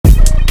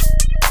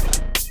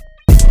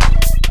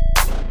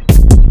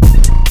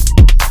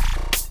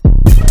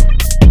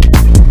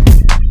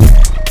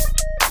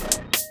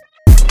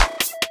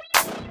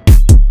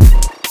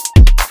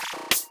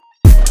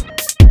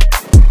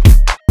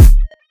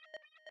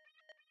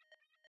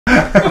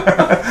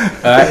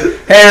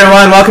Hey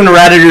everyone, welcome to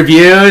Ratted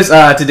Reviews.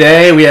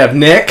 Today we have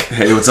Nick.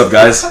 Hey, what's up,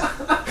 guys?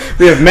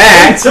 We have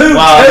Matt.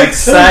 Wow, I'm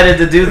excited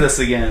to do this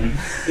again.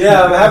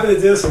 Yeah, I'm happy to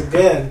do this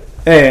again.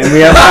 Hey, and we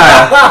have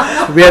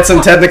Kyle. We had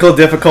some technical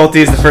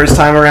difficulties the first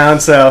time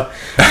around, so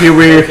here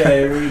we.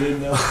 Okay, we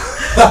didn't know.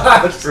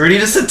 Rudy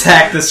just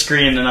attacked the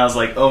screen, and I was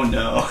like, "Oh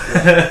no!"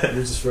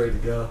 You're just ready to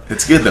go.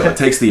 It's good though. It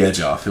takes the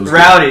edge off. It was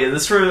Rowdy.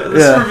 This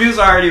review's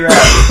already rowdy.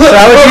 So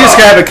how would you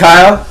describe it,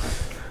 Kyle?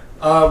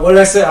 What did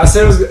I say? I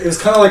said it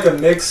was kind of like a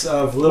mix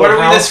of Little What are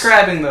House. we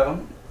describing though?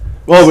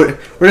 Well,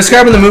 we're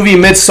describing the movie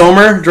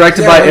Midsommar,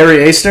 directed by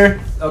Ari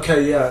Aster.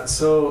 Okay, yeah.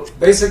 So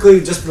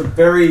basically, just a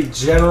very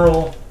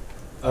general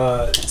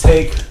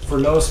take for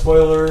no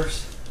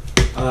spoilers.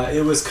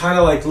 It was kind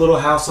of like Little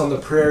House on the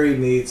Prairie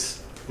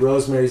meets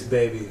Rosemary's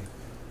Baby,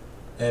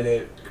 and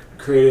it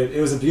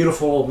was a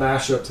beautiful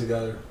mashup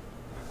together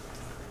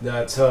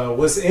that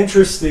was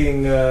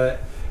interesting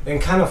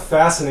and kind of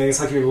fascinating. It's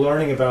like you're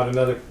learning about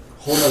another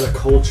whole other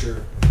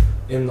culture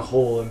in the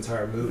whole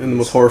entire movie. In the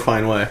most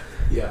horrifying way.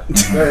 Yeah,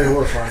 very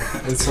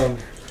horrifying.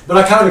 But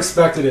I kind of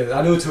expected it.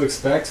 I knew what to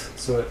expect,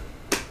 so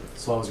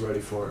I was ready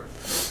for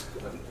it.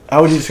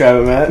 How would you describe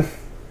it, Matt?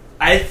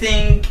 I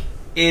think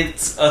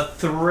it's a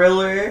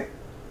thriller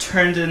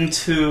turned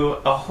into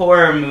a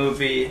horror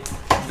movie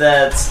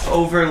that's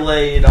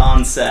overlaid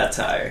on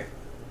satire.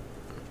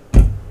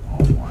 Oh,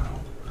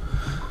 wow.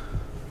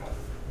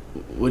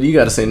 What do you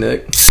got to say,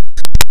 Nick?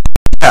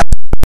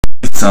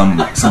 Some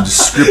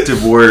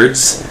descriptive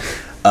words.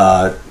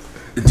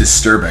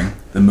 Disturbing.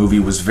 The movie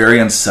was very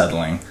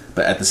unsettling,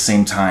 but at the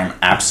same time,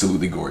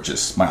 absolutely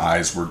gorgeous. My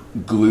eyes were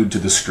glued to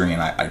the screen.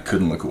 I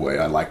couldn't look away.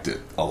 I liked it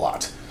a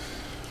lot.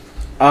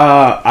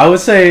 I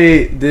would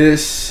say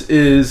this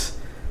is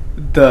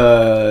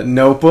the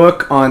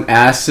Notebook on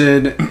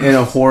acid in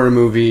a horror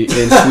movie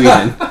in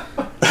Sweden.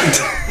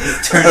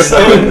 Turned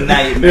into a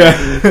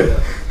nightmare.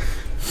 Yeah.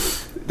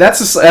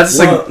 That's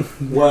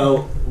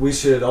Well, we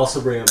should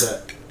also bring up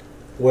that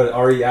what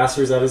Ari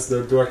Aster, is that is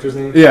the director's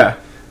name? Yeah.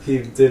 He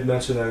did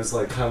mention that it was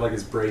like kind of like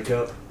his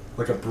breakup,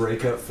 like a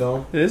breakup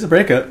film. It is a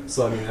breakup.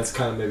 So I mean, that's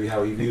kind of maybe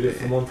how he viewed it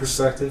from one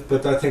perspective.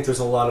 But I think there's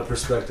a lot of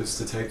perspectives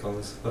to take on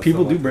this.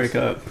 People do break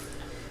up.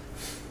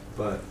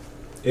 But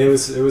it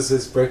was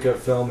his breakup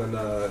film in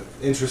an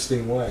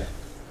interesting way.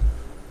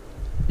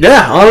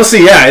 Yeah,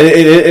 honestly, yeah.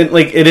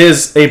 It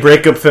is a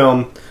breakup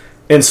film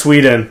in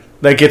Sweden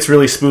that gets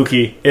really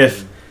spooky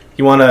if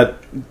you want to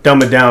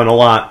dumb it down a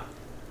lot.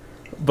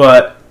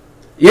 But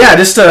yeah,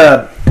 just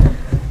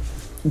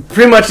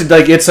pretty much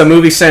like it's a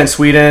movie set in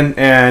Sweden,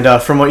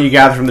 and from what you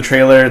gather from the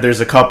trailer, there's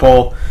a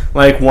couple.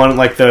 Like one,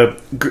 like the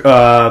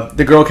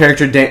girl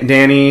character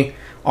Danny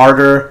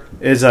Arger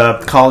is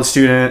a college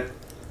student,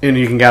 and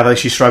you can gather like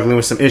she's struggling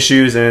with some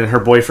issues, and her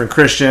boyfriend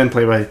Christian,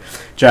 played by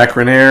Jack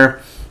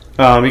Renaer.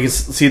 You can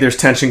see there's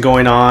tension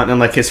going on, and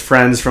like his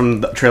friends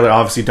from the trailer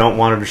obviously don't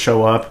want her to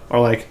show up, or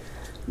like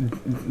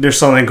there's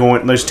something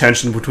going. There's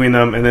tension between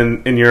them, and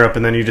then in Europe,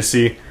 and then you just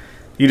hear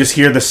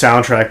the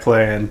soundtrack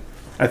play, and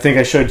I think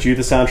I showed you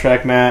the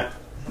soundtrack, Matt.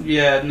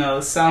 Yeah, no,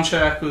 the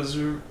soundtrack was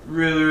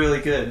really,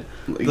 really good.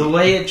 The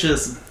way it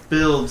just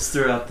builds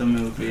throughout the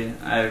movie,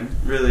 I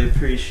really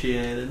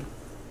appreciated.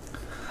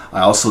 I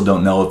also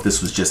don't know if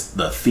this was just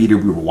the theater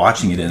we were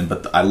watching it in,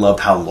 but I loved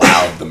how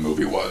loud the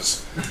movie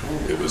was.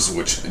 It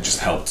just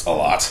helped a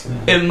lot.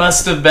 It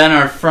must have been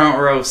our front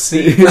row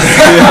seat.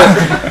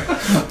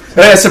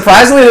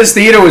 Surprisingly, this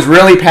theater was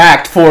really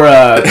packed for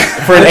an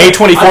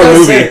A24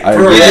 movie.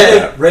 For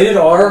a rated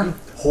R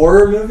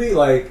horror movie,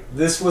 like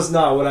this was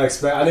not what I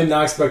expect. I did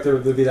not expect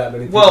there to be that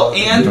many people. Well,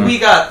 and we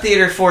got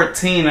theater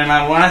 14,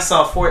 and when I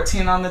saw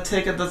 14 on the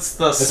ticket, that's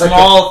the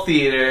small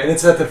theater, and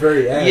it's at the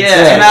very end.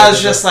 Yeah, and I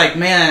was just like,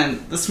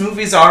 man, this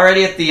movie's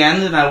already at the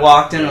end, and I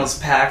walked in, and it was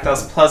packed. I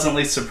was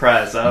pleasantly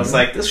surprised. I was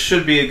like, this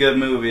should be a good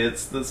movie.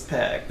 It's this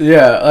packed.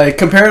 Yeah, like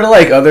compared to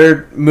like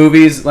other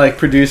movies like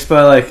produced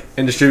by like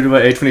and distributed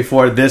by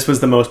A24, this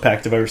was the most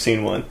packed I've ever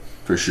seen one.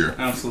 For sure.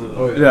 Absolutely.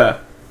 Oh, Yeah.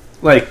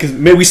 Like, cause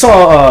we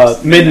saw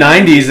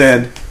mid-90s,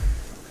 and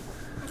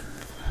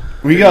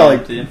we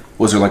got like...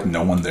 Was there like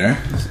no one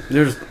there?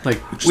 There's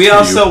like... We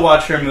also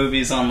watch our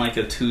movies on like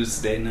a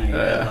Tuesday night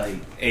at like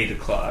 8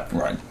 o'clock.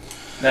 Right.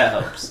 That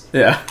helps.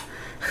 Yeah.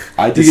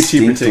 I You get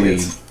cheaper distinctly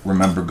tickets.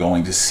 remember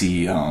going to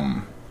see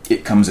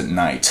It Comes at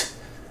Night,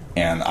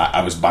 and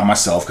I was by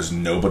myself because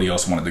nobody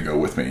else wanted to go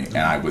with me, and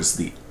I was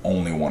the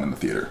only one in the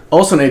theater.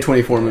 Also an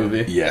A24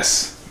 movie.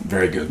 Yes.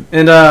 Very good.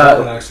 And, that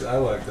one actually, I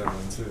like that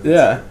one too.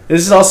 yeah.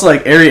 This is also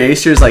like Ari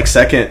Aster's like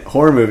second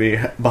horror movie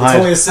behind... It's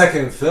only a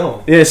second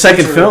film. Yeah,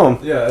 second film.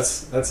 Yeah,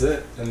 that's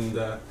it. And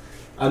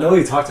I know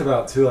he talked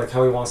about too, like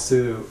how he wants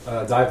to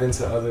dive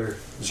into other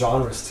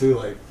genres too,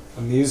 like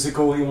a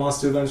musical he wants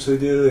to eventually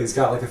do. He's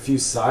got like a few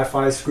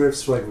sci-fi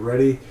scripts like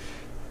ready,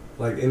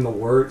 like in the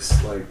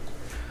works. Like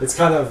it's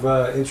kind of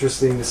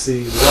interesting to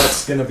see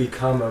what's going to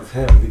become of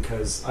him,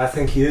 because I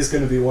think he is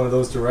going to be one of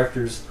those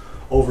directors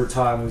over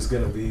time who's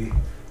going to be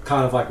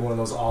kind of like one of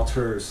those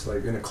auteurs,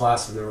 like in a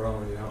class of their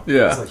own, you know?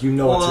 Yeah. It's like you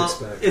know what to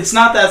expect. It's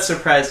not that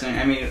surprising.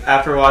 I mean,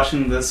 after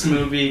watching this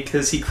movie,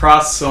 because he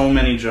crossed so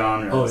many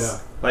genres. Oh, yeah.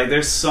 Like,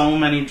 there's so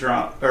many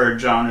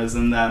genres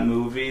in that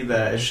movie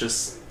that it's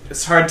just...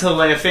 It's hard to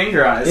lay a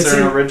finger on. It's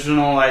an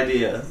original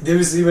idea. There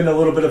was even a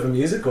little bit of a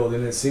musical,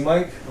 didn't it seem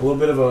like? A little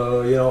bit of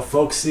a, you know,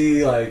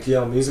 folksy, like, you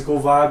know, musical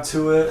vibe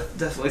to it.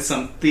 Definitely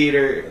some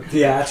theater.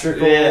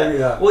 Theatrical. Yeah.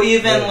 Yeah. Well,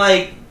 even,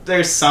 like,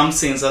 there's some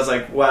scenes I was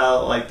like,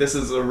 wow, like, this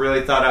is a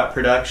really thought-out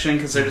production,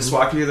 because they're just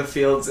walking through the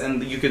fields,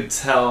 and you could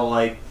tell,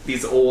 like,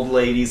 these old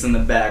ladies in the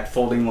back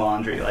folding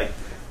laundry, like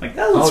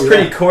that looks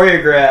pretty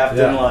choreographed,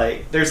 and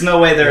like, there's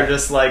no way they're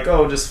just like,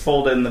 oh, just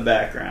fold it in the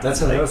background.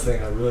 That's another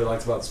thing I really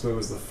liked about this movie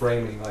was the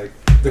framing, like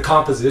the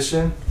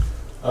composition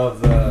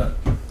of the,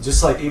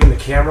 just like even the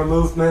camera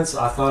movements.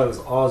 I thought it was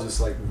all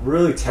just like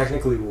really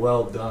technically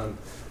well done.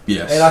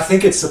 Yes. And I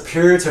think it's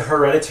superior to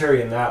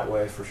Hereditary in that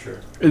way, for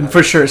sure.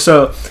 For sure.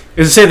 So,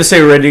 is it safe to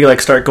say we're ready to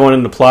like start going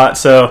into plot?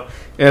 So,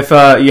 if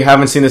you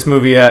haven't seen this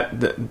movie yet,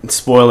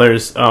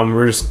 spoilers.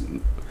 We're just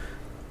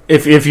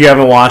if you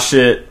haven't watched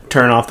it,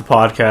 turn off the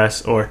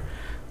podcast or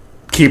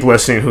keep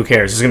listening. Who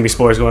cares? There's gonna be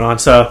spoilers going on.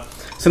 So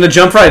gonna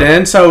jump right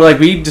in. So like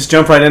we just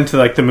jump right into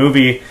like the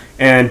movie,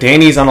 and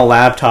Danny's on a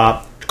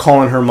laptop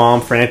calling her mom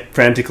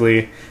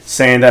frantically,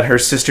 saying that her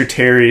sister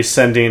Terry is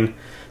sending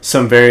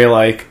some very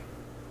like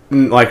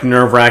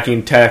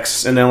nerve-wracking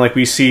texts, and then like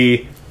we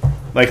see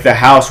like the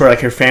house where like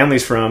her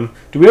family's from.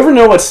 Do we ever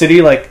know what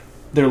city like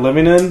they're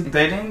living in?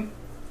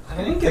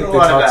 I didn't get a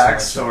lot of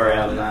backstory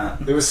on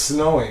that. It was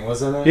snowing,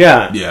 wasn't it?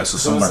 Yeah. Yeah, so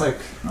So somewhere, it's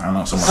like I don't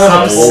know, Some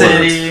somewhere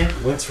city.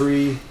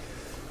 wintry,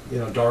 you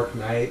know, dark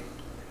night.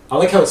 I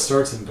like how it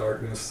starts in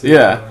darkness. Too,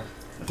 Yeah.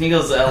 I think it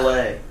was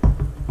L.A.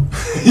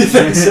 You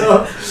think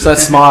so? So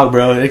that's smog,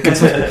 bro.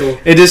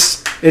 It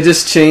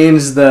just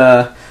changed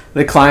the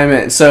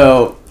climate.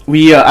 So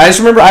I just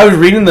remember I was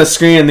reading the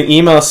screen and the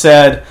email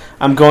said,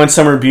 I'm going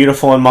somewhere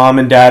beautiful and mom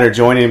and dad are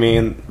joining me,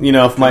 and you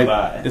know if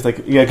Goodbye. it's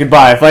like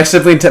goodbye. If my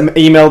sibling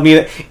emailed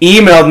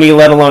me,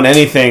 let alone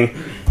anything,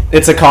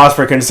 it's a cause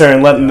for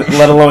concern.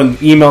 Let alone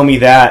email me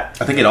that.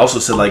 I think it also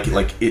said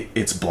like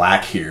it's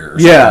black here or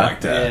something like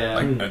that. Yeah.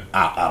 Like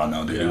I don't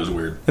know, dude. It was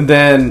weird. And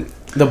then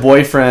the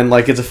boyfriend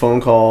like gets a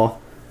phone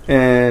call,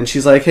 and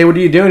she's like, "Hey, what are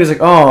you doing?" He's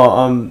like,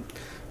 "Oh,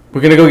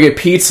 we're gonna go get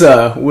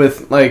pizza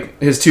with like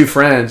his two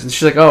friends." And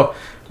she's like, "Oh,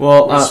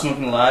 well, We're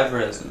smoking live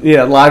resin."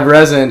 Yeah, live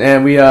resin,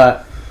 and we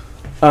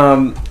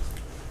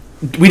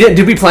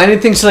did we plan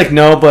anything? She's like,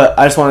 no, but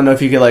I just want to know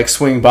if you could like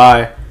swing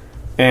by.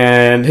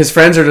 And his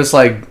friends are just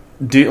like,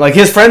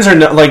 his friends are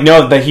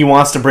know that he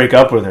wants to break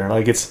up with her.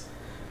 Like it's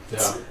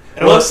Yeah.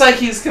 It looks like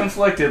he's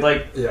conflicted,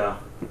 like Yeah.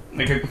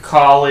 a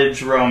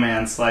college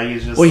romance. Like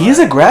he's just. well, he's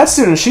a grad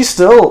student. She's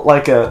still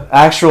like a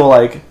actual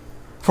like,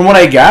 from what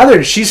I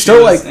gathered, she's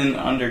still like in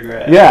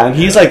undergrad. yeah, and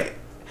he's like.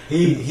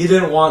 He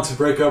didn't want to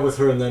break up with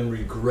her and then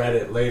regret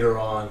it later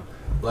on.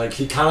 Like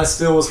he kind of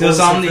still was He was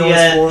holding on some the feelings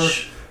edge.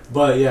 for her,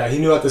 but yeah, he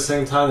knew at the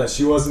same time that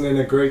she wasn't in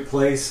a great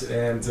place,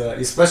 and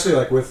especially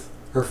like with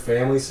her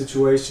family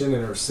situation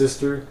and her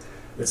sister,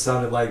 it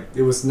sounded like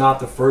it was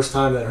not the first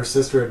time that her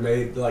sister had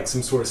made like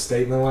some sort of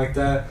statement like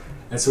that,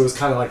 and so it was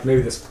kind of like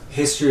maybe this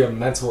history of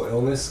mental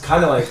illness,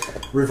 kind of like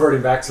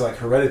reverting back to like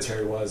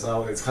Hereditary was.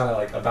 It's kind of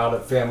like about a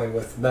family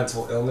with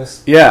mental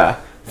illness. Yeah,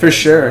 for And,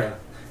 sure.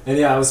 And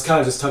yeah, I was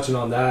kind of just touching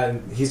on that,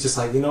 and he's just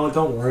like, you know what,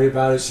 don't worry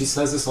about it. She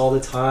says this all the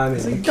time,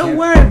 and you don't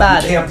worry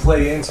about you can't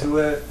play into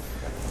it.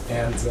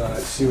 And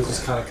she was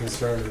just kind of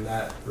concerned in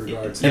that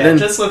regard. Yeah, then- it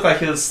just looked like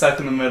he was stuck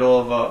in the middle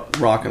of a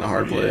Rock in a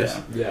hard place.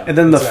 Yeah. Yeah, And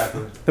then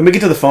exactly. then we get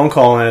to the phone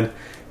call, and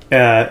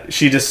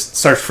she just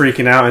starts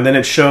freaking out, and then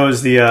it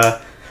shows the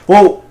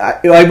well,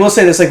 I will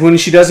say this, like when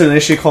she does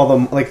initially call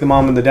them like the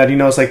mom and the dad, you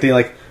know, it's like they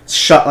like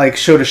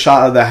showed a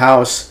shot of the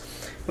house,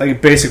 like a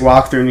basic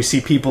walkthrough, and you see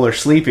people are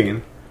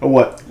sleeping or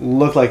what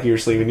looked like you were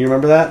sleeping. You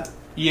remember that?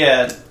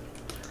 Yeah,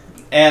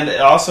 and it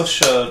also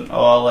showed.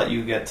 Oh, I'll let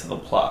you get to the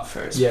plot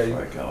first Yeah,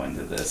 before I go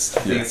into this.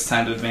 I think it's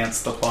time to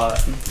advance the plot.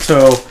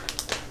 So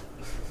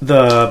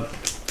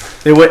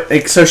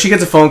so she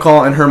gets a phone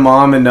call, and her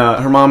mom and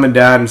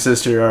dad and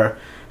sister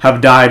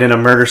have died in a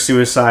murder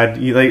suicide.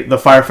 The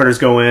firefighters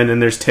go in,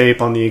 and there's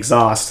tape on the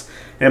exhaust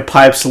and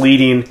pipes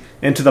leading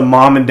into the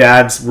mom and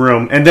dad's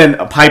room, and then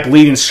a pipe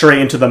leading straight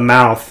into the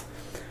mouth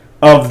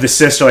of the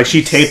sister. Like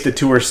she taped it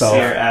to herself.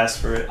 Seer asked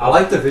for it. I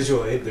like the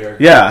visual aid there.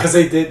 Yeah. because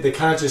they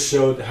kind of just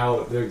showed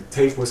how the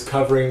tape was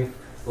covering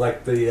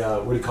like the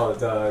what do you call it,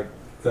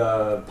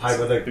 the pipe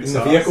in the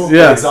Exhaust. vehicle,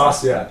 Yeah.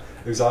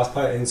 the exhaust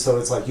pipe, and so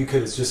it's like you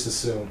could just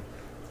assume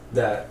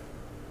that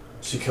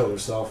she killed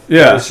herself.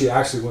 Yeah. But she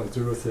actually went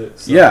through with it.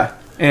 So, Yeah,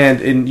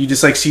 and you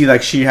just like see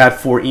like she had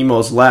 4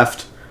 emails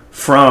left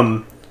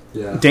from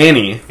yeah.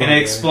 Danny. And it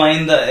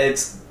explained that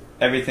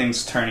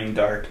everything's turning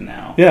dark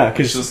now. Yeah, Which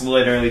 'cause was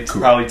literally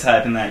probably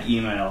typing that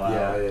email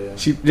out.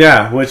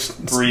 Yeah. which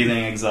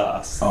Breathing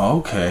exhaust. Oh,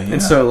 okay. Yeah.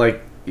 and so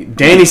like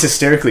Danny's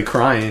hysterically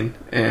crying,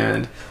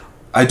 and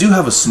I do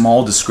have a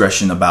small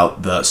discretion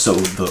about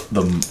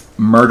the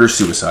murder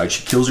suicide.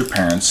 She kills her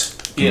parents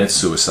commits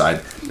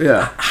suicide.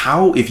 Yeah.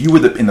 How, if you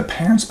were in the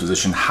parents'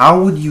 position,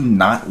 how would you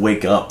not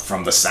wake up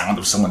from the sound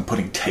of someone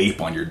putting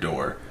tape on your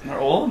door? We're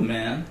old,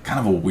 man. Kind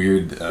of a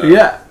weird.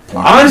 Yeah. I'm a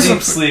Honestly-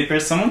 deep sleeper.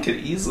 Someone could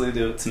easily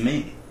do it to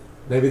me.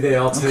 Maybe they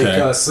all take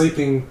Okay.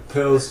 sleeping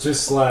pills,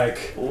 just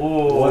like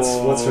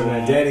what's her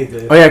name, Danny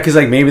did. Oh yeah, because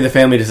like maybe the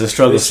family does a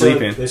struggle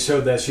sleeping. They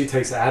showed that she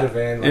takes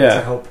Ativan Yeah.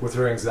 to help with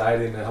her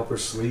anxiety and to help her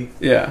sleep.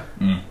 Yeah,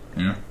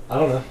 Yeah. I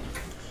don't know.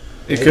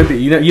 it could be.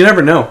 You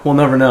never know. We'll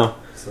never know.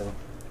 So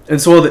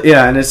And so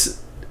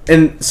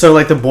and so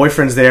like the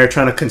boyfriend's there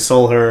trying to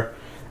console her,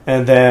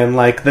 and then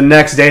like the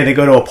next day they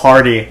go to a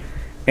party,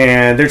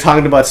 and they're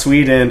talking about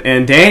Sweden,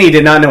 and Danny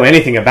did not know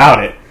anything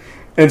about it.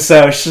 And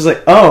so she's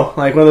like, oh,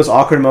 like one of those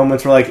awkward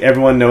moments where like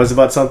everyone knows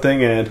about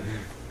something and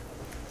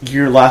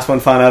you're the last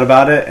one found out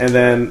about it, and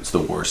then It's the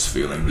worst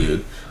feeling,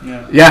 dude.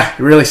 yeah, it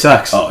really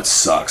sucks. Oh, it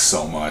sucks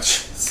so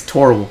much. It's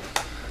horrible,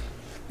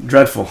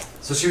 dreadful.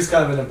 so she was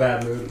kind of in a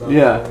bad mood about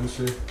Yeah. that,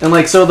 wasn't she? And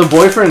like so the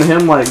boyfriend and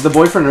him, like the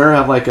boyfriend and her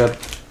have like a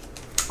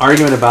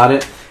argument about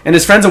it, and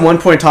his friends at one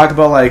point talk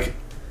about like,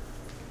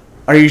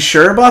 are you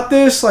sure about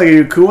this? Like, are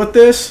you cool with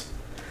this?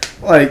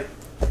 Like,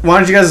 why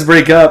don't you guys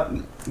break up?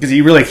 Because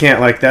you really can't.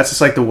 Like, that's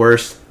just like the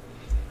worst.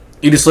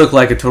 You just look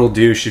like a total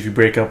douche if you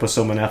break up with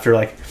someone after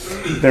like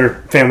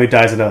their family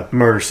dies in a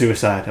murder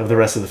suicide of the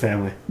rest of the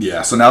family.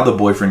 Yeah, so now the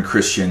boyfriend,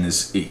 Christian,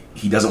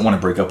 he doesn't want to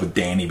break up with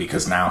Danny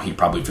because now he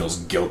probably feels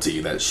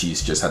guilty that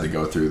she's just had to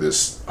go through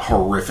this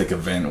horrific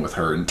event with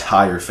her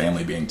entire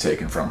family being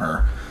taken from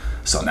her.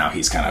 So now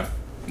he's kind of,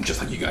 just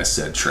like you guys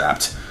said,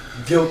 trapped.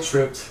 Guilt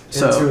tripped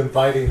So- into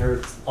inviting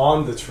her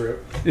on the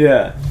trip.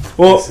 Yeah.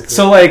 Well, Basically.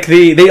 so like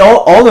they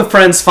all the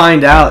friends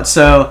find out.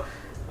 So,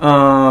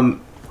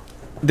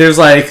 there's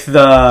like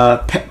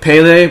the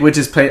Pele, which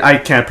is I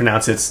can't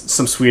pronounce it. It's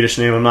some Swedish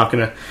name. I'm not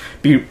gonna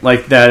be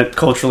like that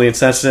culturally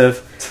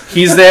insensitive.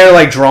 He's there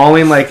like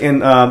drawing like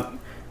and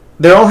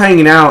they're all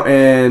hanging out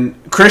and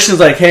Christian's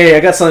like, hey, I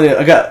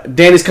got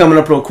Danny's coming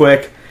up real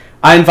quick.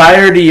 I invited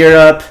her to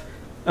Europe.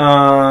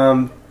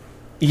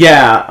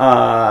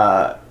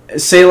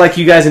 Say like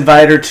you guys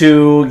invited her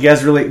to. You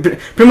guys really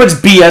pretty much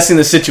BSing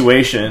the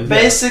situation.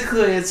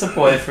 Basically, it's a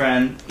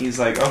boyfriend. He's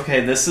like,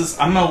 okay,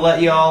 I'm gonna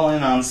let y'all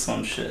in on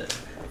some shit.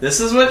 This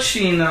is what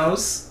she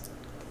knows.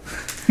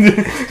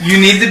 You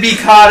need to be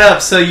caught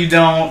up so you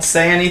don't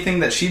say anything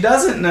that she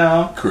doesn't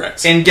know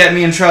Correct. and get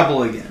me in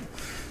trouble again.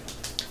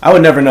 I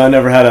would never know. I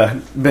never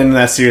had been in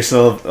that serious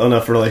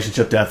enough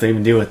relationship to have to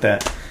even deal with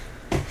that.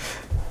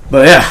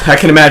 But yeah, I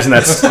can imagine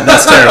that's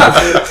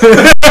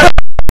terrible.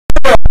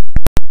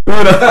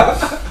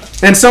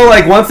 And so,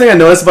 like, one thing I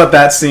noticed about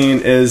that scene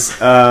is,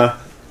 that's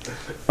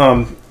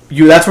where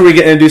we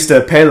get introduced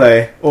to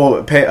Pele,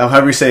 or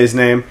however you say his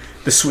name,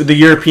 the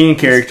European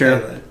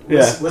character.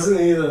 Yeah, Wasn't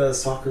he the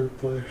soccer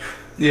player?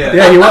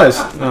 Yeah. He was.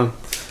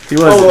 He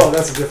was. Oh, well,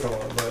 that's a different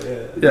one, but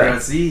yeah. Yeah.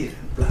 Brazil.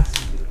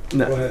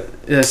 No. Go ahead.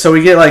 Yeah, so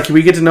we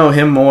get to know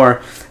him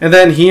more, and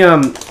then he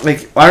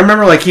I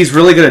remember like he's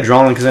really good at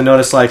drawing because I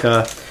noticed like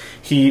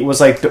he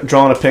was like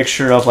drawing a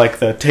picture of like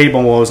the table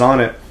and what was on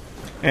it,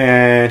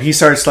 and he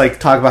starts like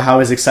talking about how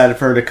he's excited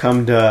for her to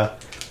come to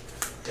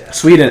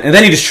Sweden, and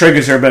then he just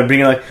triggers her by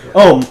being like,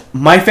 "Oh,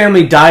 my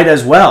family died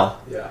as well."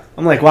 Yeah.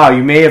 I'm like, "Wow,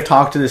 you may have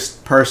talked to this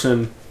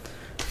person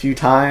a few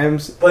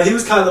times." But he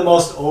was kind of the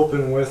most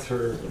open with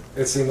her,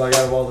 it seemed like,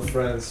 out of all the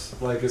friends.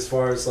 Like, as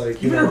far as,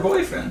 like, Even her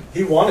boyfriend.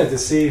 he wanted to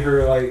see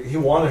her, like, he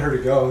wanted her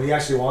to go. He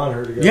actually wanted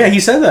her to go. Yeah, he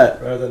said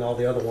that, Rather than all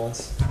the other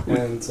ones.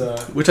 And,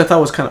 which I thought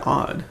was kind of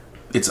odd.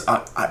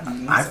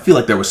 I feel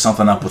like there was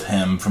something up with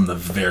him from the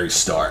very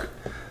start.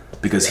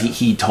 Because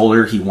he told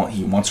her he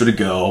wants her to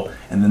go,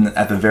 and then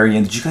at the very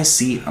end, did you guys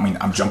see? I mean,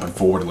 I'm jumping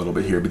forward a little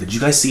bit here, but did you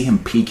guys see him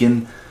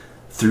peeking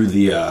through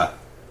the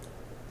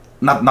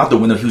not the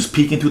window? He was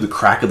peeking through the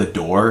crack of the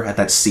door at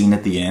that scene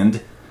at the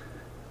end.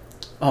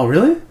 Oh,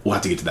 really? We'll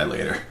have to get to that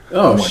later. I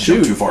Oh, don't wanna shoot.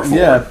 jump too far forward.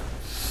 Yeah.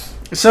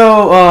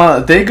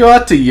 So, they go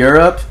out to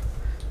Europe,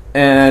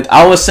 and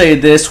I will say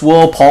this,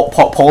 Will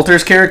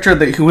Poulter's character,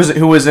 who was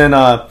in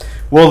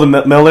Will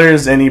the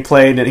Millers, and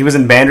he was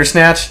in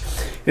Bandersnatch,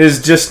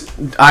 is just,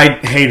 I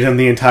hated him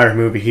the entire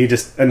movie. He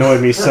just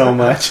annoyed me so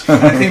much.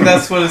 I think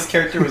that's what his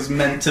character was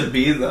meant to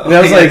be, though.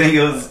 That was I like- think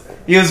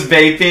he was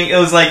vaping. It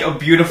was like a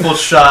beautiful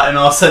shot, and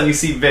all of a sudden you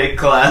see vape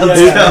clouds.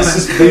 Yeah, coming. it's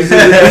just- He's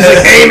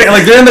like, hey man,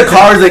 like they're in the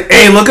car, he's like,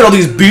 hey, look at all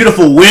these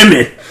beautiful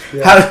women.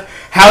 Yeah.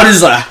 How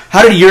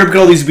did Europe get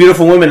all these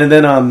beautiful women? And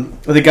then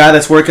the guy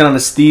that's working on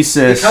his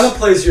thesis. It kind of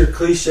plays your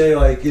cliche,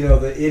 like,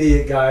 the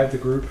idiot guy of the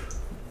group.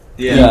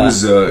 He Yeah.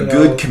 was a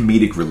good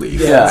comedic relief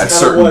Yeah, at that's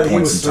kinda certain what he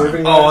points was in time.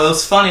 serving. Oh, it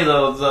was funny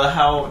though.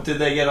 How did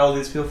they get all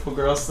these beautiful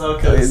girls though?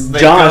 Because they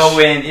Josh. go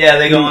in,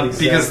 they go in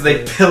because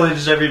they Exactly.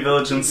 pillaged every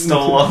village and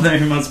stole all their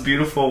most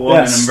beautiful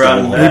women Yeah, and brought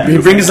them stole back. he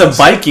brings up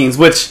Vikings,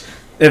 which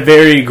a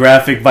very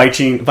graphic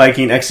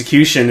Viking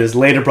execution is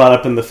later brought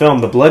up in the film,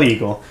 The Blood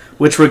Eagle,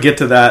 which we'll get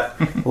to that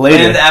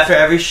later. And after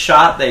every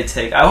shot they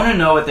take, I want to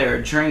know what they were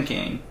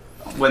drinking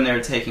when they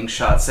were taking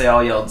shots. They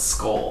all yelled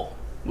 "Skull,"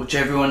 which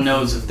everyone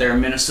knows if they're a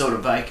Minnesota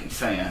Viking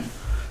fan.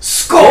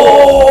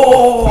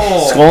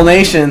 Skull. Skull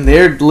Nation.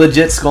 They're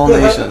legit Skull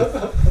Nation.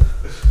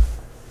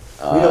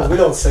 We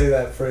don't say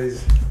that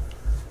phrase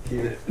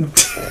here.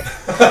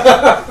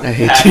 I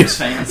hate you. Packers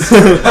fans.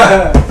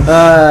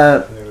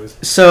 Anyways.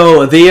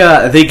 So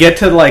they get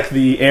to like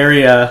the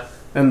area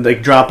and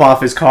like drop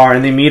off his car,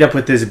 and they meet up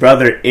with his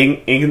brother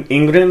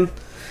Ingrid.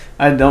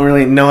 I don't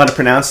really know how to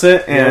pronounce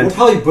it, Yeah, and we're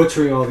probably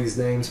butchering all these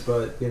names,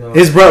 but you know.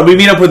 we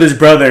meet up with his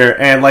brother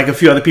and like a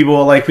few other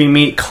people. Like we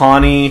meet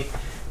Connie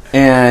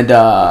and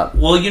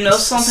Well, you know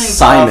something,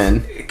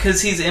 Simon.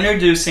 because he's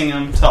introducing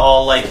him to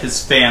all like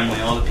his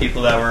family, all the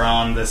people that were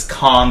on this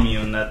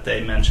commune that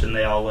they mentioned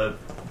they all live,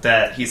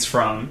 that he's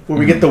from. where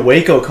we get the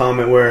Waco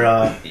comment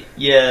where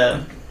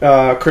Yeah,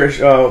 Chris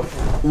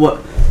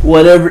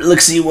whatever.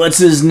 Let's see, what's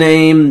his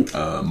name?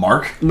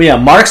 Mark. Yeah,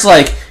 Mark's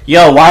like,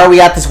 yo, why are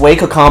we at this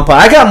Waco compound?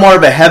 I got more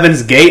of a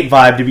Heaven's Gate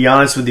vibe, to be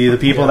honest with you. The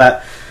people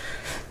that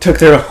took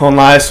their own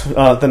lives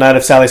the night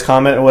of Sally's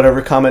Comet, or whatever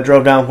Comet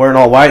drove down wearing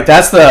all white.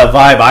 That's the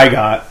vibe I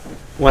got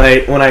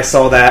when I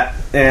saw that.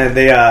 And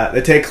they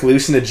take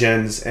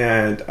hallucinogens,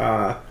 and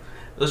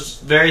it was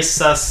very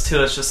sus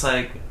too. It's just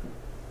like,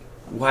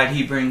 why'd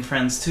he bring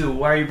friends too?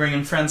 Why are you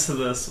bringing friends to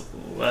this?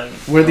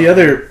 where are the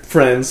other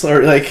friends?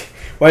 Or like,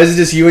 why is it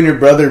just you and your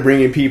brother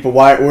bringing people?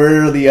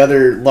 Where are the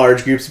other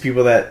large groups of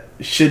people that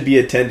should be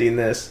attending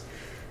this?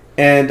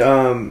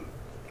 And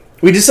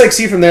we just like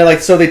see from there, like,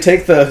 so they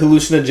take the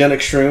hallucinogenic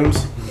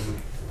shrooms,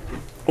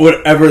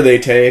 whatever they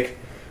take.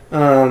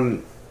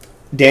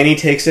 Danny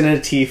takes it in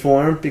a tea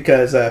form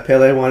because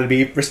Pele wanted to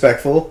be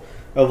respectful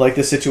of like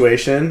the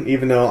situation,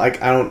 even though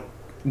like I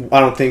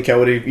don't think I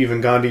would have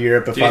even gone to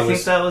Europe if Do you I was.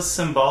 think that was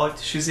symbolic?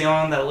 She's the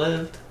only one that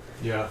lived.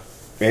 Yeah.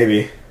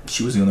 Maybe.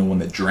 She was the only one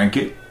that drank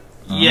it.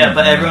 Yeah,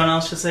 but everyone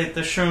else just ate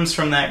the shrooms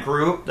from that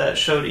group that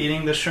showed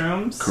eating the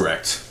shrooms.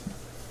 Correct.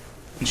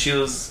 And she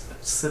was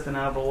sipping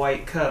out of a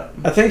white cup.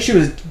 I think she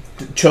was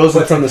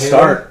chosen But from to the Pele?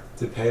 start.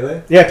 To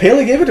Pele? Yeah,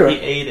 Pele gave it to He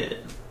her. ate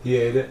it. He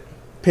ate it.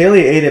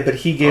 Pele ate it, but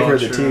he gave her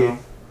the true.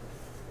 tea.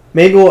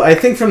 Maybe. Well, I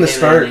think from the Pele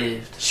start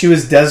lived. she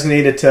was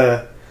designated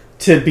to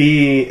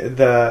be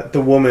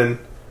the woman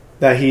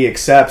that he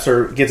accepts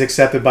or gets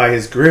accepted by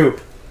his group.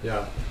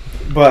 Yeah.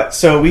 But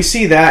so we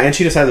see that, and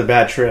she just has a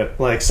bad trip.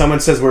 Like someone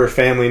says, we're a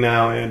family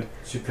now, and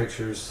She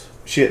pictures.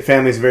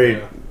 family's very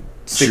Yeah.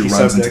 She sticky runs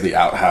subject. into the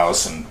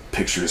outhouse and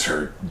pictures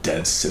her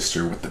dead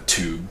sister with the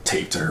tube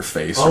taped to her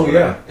face. or Oh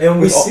whatever. yeah, and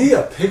we With all- see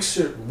a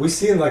picture. We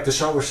see in like the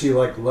shot where she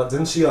like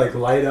didn't she like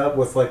light up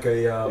with like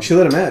She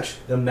lit a match.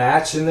 a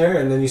match in there,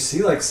 and then you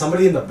see like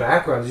somebody in the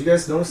background. Did you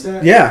guys notice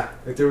that? Yeah,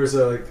 Like there was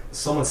like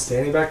someone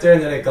standing back there,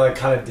 and then it like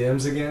kind of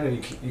dims again,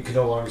 and you can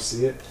no longer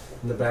see it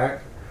in the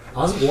back.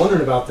 I was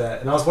wondering about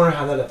that, and I was wondering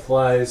how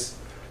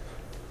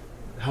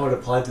it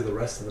applied to the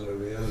rest of the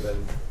movie, other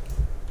than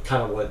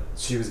kind of what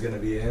she was going to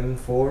be in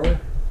for.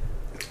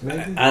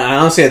 Maybe. I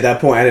honestly at that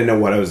point I didn't know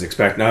what I was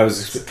expecting. I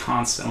was It's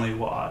constantly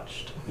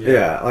watched.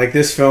 yeah, like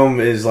this film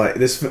is like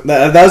this.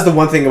 That was the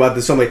one thing about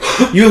this film. Like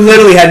you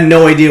literally had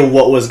no idea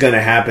what was going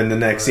to happen the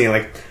next scene.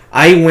 Like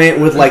I went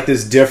with like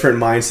this different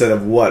mindset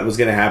of what was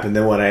going to happen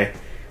than what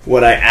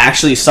I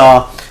actually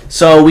saw.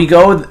 So we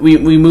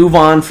move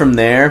on from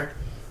there,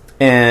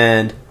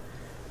 and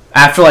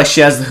after like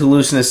she has the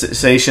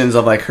hallucinations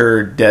of like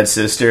her dead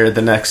sister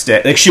the next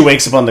day, like she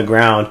wakes up on the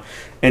ground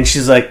and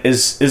she's like,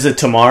 "Is it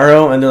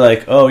tomorrow?" And they're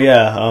like, "Oh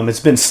yeah, it's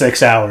been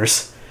 6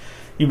 hours.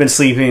 You've been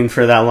sleeping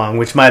for that long,"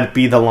 which might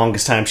be the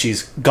longest time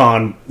she's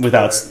gone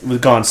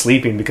gone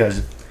sleeping,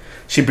 because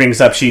she brings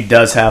up she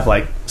does have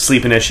like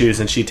sleeping issues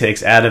and she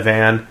takes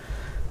Ativan.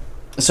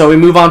 So we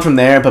move on from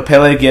there, but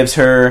Pele gives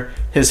her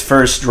his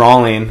first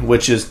drawing,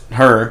 which is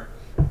her.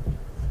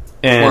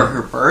 And For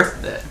her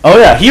birthday. oh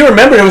yeah, he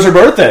remembered it was her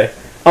birthday,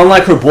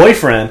 unlike her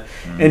boyfriend.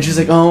 And she's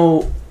like,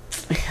 "Oh,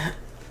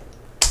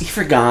 he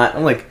forgot."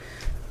 I'm like,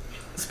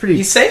 it's pretty.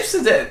 He saves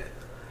it.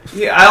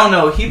 Yeah, I don't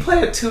know. He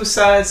played it two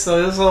sides, so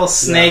it was a little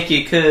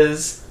snaky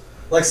because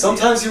Like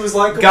sometimes he was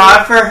like,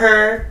 got for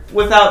her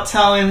without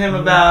telling him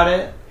about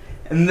it,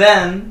 and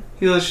then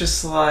he was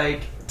just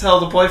like, tell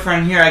the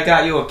boyfriend, "Here, I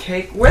got you a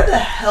cake." Where the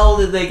hell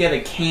did they get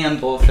a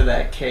candle for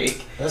that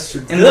cake? That's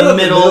true. In They're the in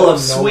middle of nowhere.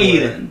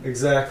 Sweden.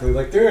 Exactly.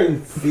 Like they're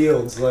in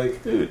fields.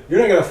 Like you're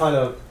not gonna find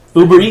a.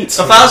 Uber Eats.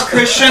 If I was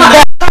Christian,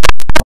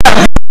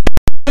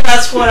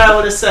 that's what I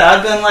would have said.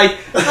 I'd been like,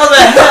 "How the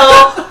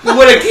hell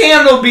would a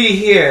candle be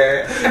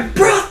here? I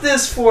brought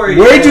this for you."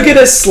 Where'd you get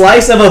a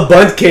slice of a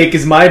bundt cake?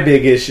 Is my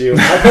big issue.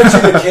 I bet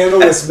you the candle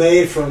was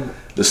made from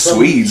The some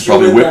Swedes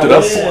probably human whipped it that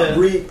up was for him.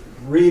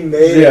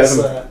 remade Yeah, as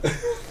some- that.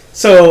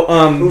 So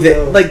Who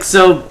knows? like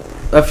so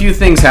a few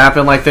things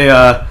happen. Like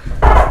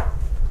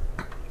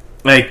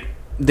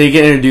they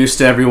get introduced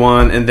to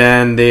everyone, and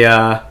then they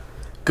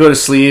go to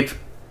sleep.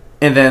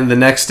 And then the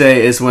next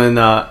day is when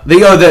they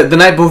go the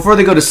night before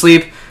they go to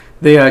sleep.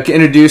 They get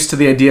introduced to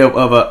the idea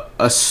of a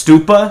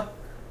stupa,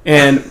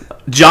 and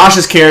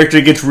Josh's character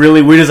gets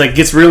really weird. Is like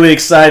gets really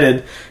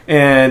excited,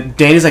 and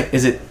Danny's like,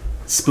 "Is it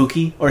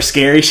spooky or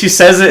scary?" She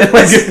says it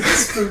like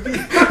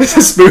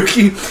it's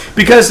spooky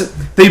because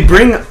they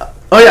bring.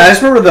 Oh yeah, I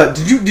just remember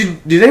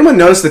did anyone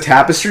notice the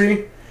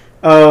tapestry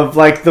of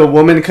like the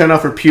woman cutting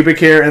off her pubic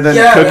hair and then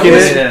cooking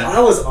it. Yeah.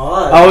 That was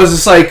odd. I was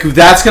just like,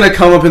 that's gonna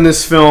come up in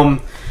this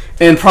film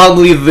in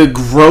probably the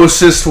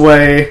grossest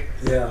way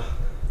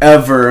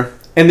ever.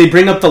 And they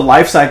bring up the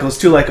life cycles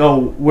too, like,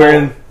 oh, we're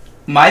in.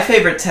 My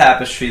favorite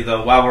tapestry,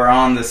 though, while we're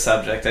on this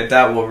subject, I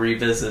doubt we'll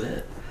revisit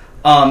it.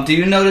 Do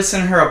you notice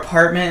in her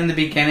apartment in the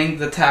beginning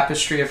the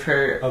tapestry of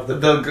her the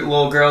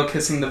little girl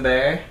kissing the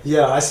bear?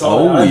 Yeah, I saw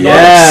Oh, that.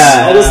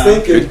 yeah. I was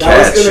thinking Good that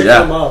was catch, going to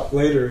come up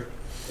later.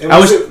 And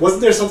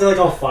wasn't there something like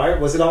on fire?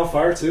 Was it on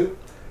fire too?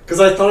 Because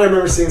I thought I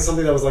remember seeing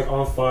something that was like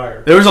on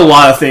fire. There was a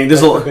lot of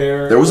things. Like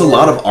there was a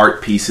lot of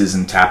art pieces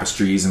and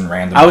tapestries and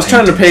random. I was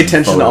trying to pay paintings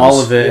and attention to photos.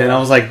 all of it, and I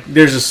was like,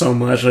 there's just so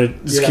much I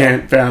just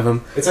can't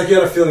fathom. It's like you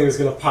had a feeling it was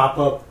going to pop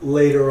up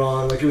later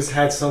on. Like it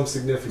had some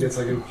significance.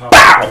 Like it would pop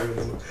up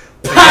later.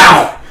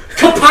 Pow!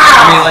 Kapow!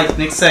 I mean, like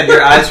Nick said,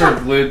 your eyes were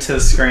glued to the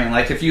screen.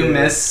 Like if you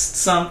missed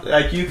something,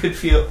 like you could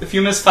feel. If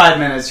you missed 5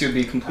 minutes, you'd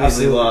be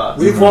completely lost.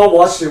 We've all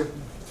watched it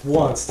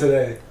once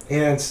today,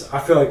 and I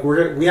feel like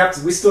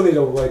we still need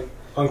to like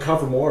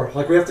uncover more.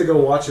 Like we have to go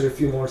watch it a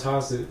few more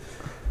times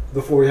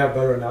before we have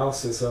better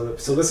analysis of it.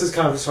 So this is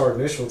kind of just our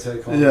initial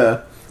take on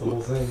the whole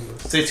thing.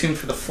 Stay tuned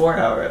for the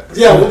 4-hour episode.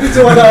 Yeah, we'll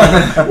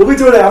be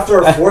doing it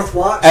after our fourth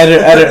watch.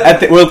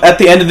 At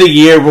the end of the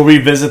year, we'll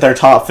revisit our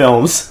top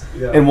films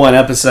in one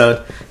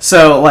episode.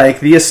 So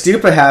like the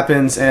Astupa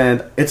happens,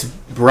 and it's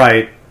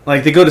bright.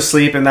 Like they go to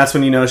sleep, and that's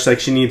when you know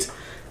she needs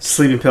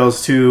sleeping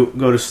pills to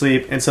go to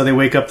sleep, and so they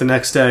wake up the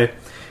next day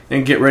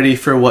and get ready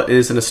for what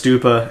is an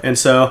Astupa. And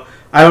so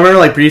I remember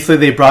like briefly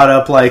they brought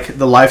up like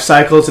the life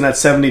cycles, and at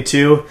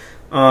 72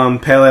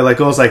 Pele like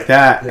goes like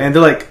that, and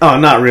they're like, oh,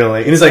 not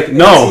really, and he's like,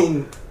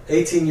 no,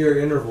 18-year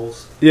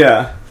intervals.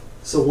 Yeah.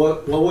 So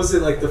what was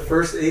it like the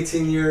first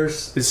 18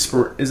 years?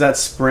 Is that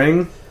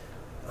spring?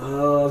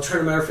 I'm trying to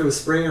remember if it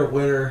was spring or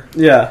winter.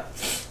 Yeah.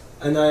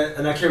 And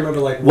I can't remember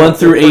like 1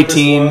 through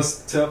 18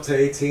 up to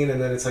 18,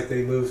 and then it's like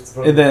they moved.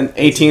 From and then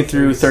 18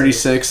 through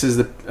 36 is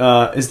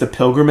the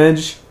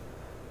pilgrimage.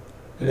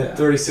 And then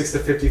 36 to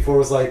 54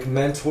 was like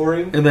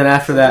mentoring. And then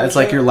after that, it's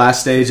like your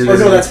last stage. Oh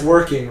no, that's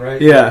working,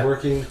 right? Yeah, like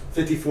working.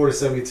 54 to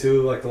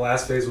 72, like the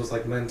last phase was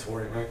like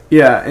mentoring, right?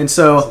 Yeah, and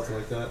so something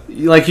like that.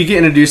 Like you get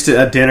introduced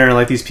to a dinner,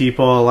 like these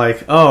people,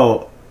 like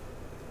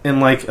and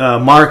like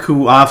Mark,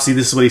 who obviously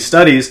this is what he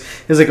studies,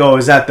 is like, oh,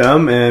 is that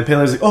them? And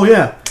Pele's like, oh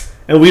yeah,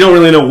 and we don't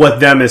really know what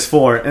them is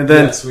for. And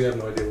then yes, we have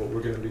no idea what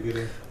we're going to be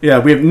getting. Yeah,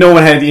 no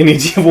one had any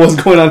idea what was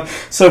going on.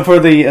 So for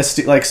the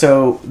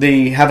so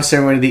they have a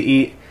ceremony to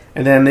eat.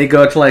 And then they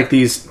go to like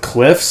these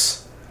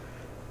cliffs,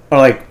 or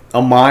like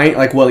a mine,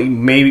 like what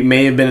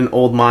may have been an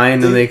old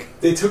mine. And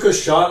they took a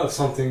shot of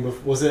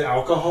something. Was it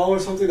alcohol or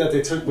something that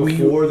they took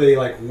before they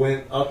like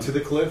went up to the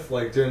cliff,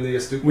 like during the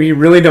Astupa? We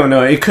really don't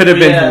know. It could have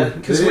been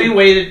because we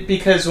waited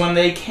because when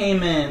they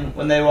came in,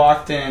 when they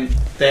walked in,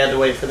 they had to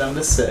wait for them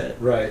to sit.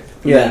 Right.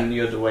 And then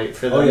you had to wait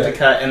for them to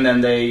cut, and then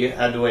they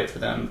had to wait for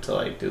them to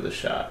like do the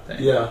shot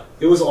thing. Yeah,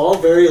 it was all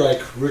very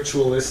like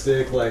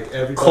ritualistic. Like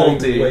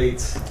everybody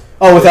waits.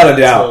 Oh, without a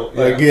doubt.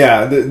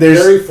 There's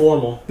very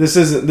formal. This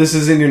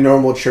isn't your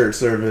normal church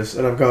service,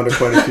 and I've gone to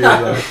quite a few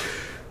of them.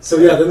 So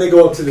yeah, then they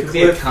go up to the cliff.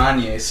 Be a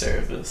Kanye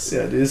service.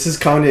 Yeah, dude, this is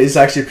Kanye. It's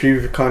actually a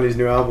preview for Kanye's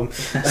new album.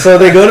 So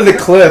they go to the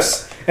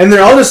cliffs, and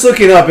they're all just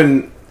looking up,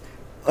 and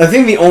I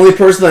think the only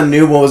person that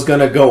knew what was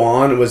going to go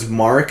on was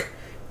Mark,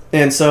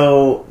 and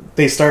so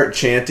they start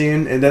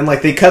chanting, and then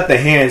like they cut the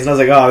hands, and I was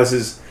like, oh,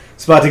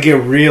 it's about to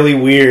get really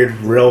weird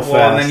real fast.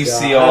 Well, and then you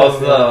see all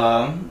of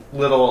the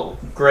little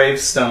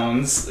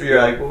gravestones.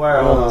 You're like, why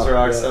are all those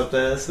rocks up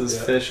there? This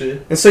is fishy.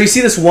 And so you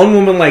see this one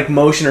woman like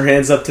motion her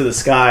hands up to the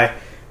sky,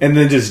 and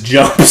then just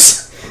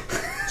jumps,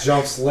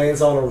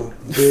 lands on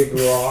a big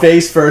rock,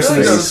 face first,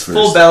 really and goes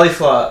full belly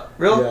flop.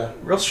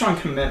 Real strong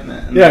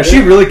commitment. Yeah, she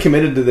really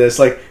committed to this.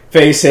 Like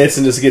face hits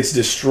and just gets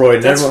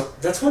destroyed. That's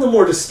one of the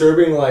more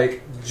disturbing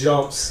like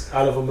jumps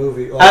out of a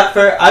movie. Like, at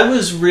first, I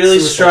was really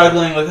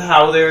struggling with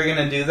how they were going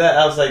to do that.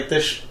 I was like,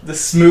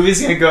 this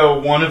movie's going to go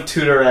one of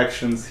two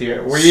directions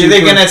here. We're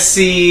either going to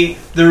see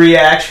the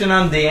reaction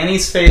on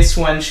Danny's face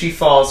when she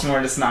falls and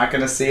we're just not going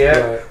to see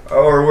it,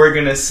 or we're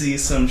going to see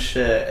some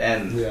shit.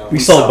 And we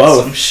saw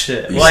both. Some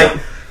shit.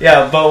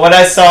 But when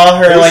I saw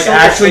her like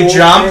actually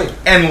jump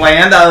and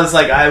land, I was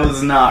like, I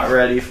was not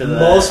ready for that.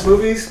 Most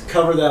movies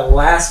cover that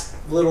last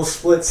little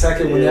split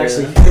second when they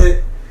actually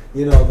hit,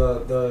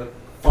 the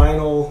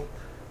final,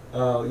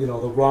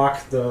 the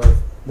rock, the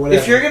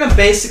whatever. If you're gonna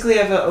basically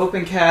have an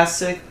open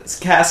casket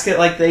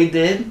like they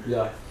did,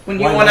 when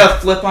you want to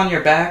flip on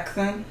your back,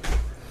 then.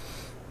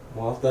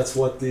 Well, that's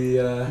what the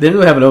they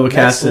didn't have an open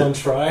casket. One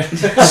tried.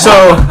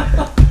 So,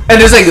 and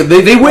there's like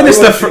they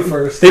witnessed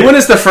they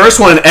witnessed the first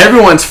one, and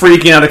everyone's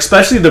freaking out,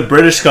 especially the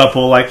British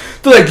couple. Like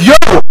they're like,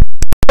 yo.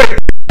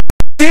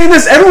 Seeing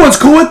this, everyone's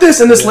cool with this,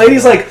 and this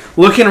lady's like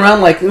looking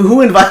around, like who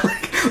invited?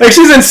 Like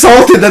she's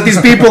insulted that these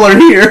people are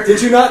here.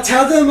 Did you not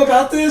tell them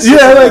about this?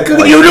 Yeah, like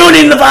you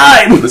ruining the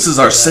vibe. This is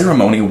our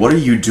ceremony. What are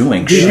you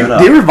doing? Shut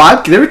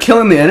up. They were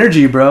killing the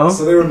energy, bro.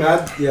 So they were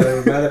mad. Yeah, they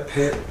were mad at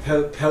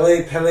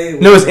Pele.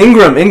 No, it was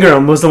Ingram.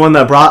 Ingram was the one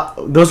that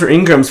brought. Those were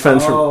Ingram's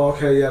friends. Oh,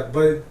 okay, yeah,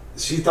 but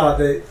she thought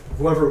that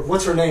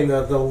what's her name,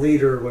 the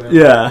leader or whatever.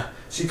 Yeah.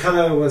 She kind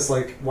of was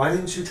like, why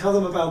didn't you tell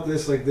them about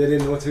this? Like, they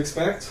didn't know what to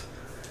expect.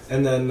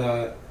 And then,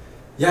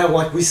 yeah,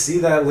 like, we see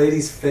that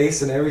lady's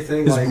face and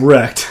everything. It's like,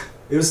 wrecked.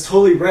 it was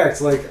totally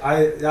wrecked. Like,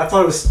 I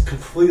thought it was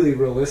completely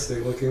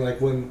realistic looking, like,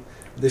 when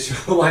they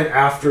show, like,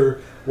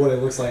 after what it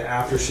looks like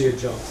after she had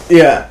jumped.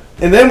 Yeah.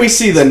 And then we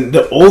see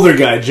the older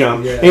guy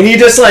jump, Yeah. and he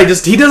just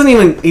he doesn't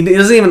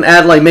even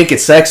add like make it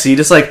sexy. He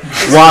just like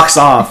walks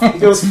off. He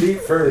goes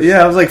feet first.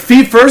 Yeah, I was like,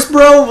 feet first,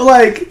 bro.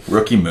 Like,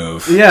 Rookie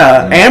move.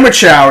 yeah,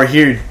 amateur hour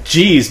here.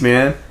 Jeez,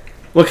 man,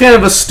 what kind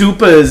of a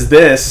stupa is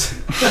this?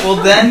 Well,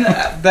 then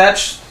that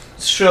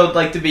showed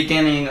like the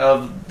beginning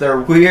of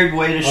their weird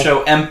way to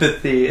show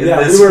empathy in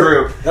this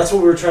group. That's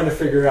what we were trying to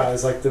figure out,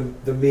 is like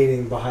the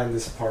meaning behind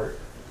this part.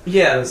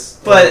 Yeah,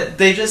 but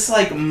they just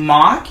like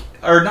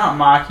not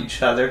mock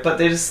each other, but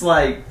they just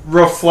like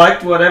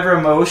reflect whatever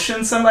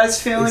emotion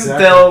somebody's feeling.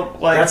 Exactly. They'll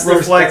like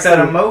reflect that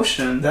their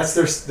emotion. That's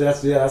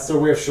their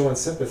way of showing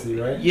sympathy,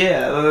 right?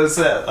 Yeah,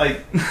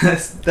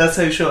 that's that's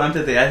how you show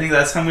empathy. I think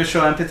that's how we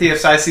show empathy.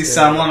 If I see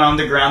someone on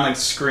the ground like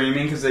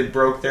screaming because they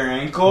broke their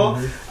ankle,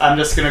 I'm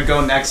just gonna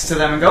go next to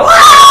them and go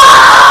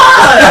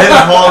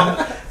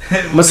ah!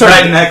 And hold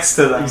right next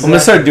to them. I'm gonna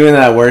start doing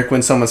that at work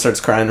when someone starts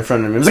crying in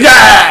front of me. I'm like,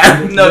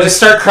 ah! No, just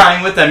start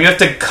crying with them. You have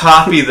to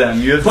copy them.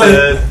 You have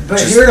But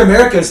here in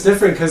America, it's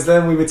different, because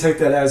then we would take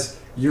that as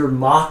you're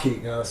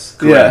mocking us.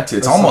 Correct. Yeah.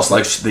 It's almost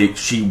like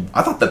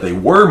I thought that they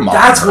were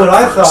mocking That's her what at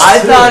I first. thought. I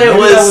thought it Maybe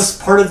that was- was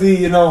part of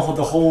the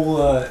the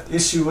whole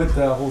issue with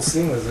the whole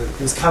scene. Was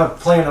it was kind of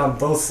playing on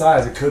both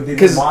sides. It could be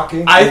 'Cause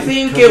mocking. I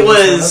think could it be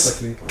was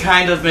showing empathy.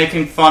 kind of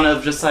making fun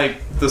of just like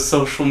the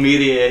social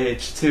media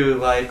age too.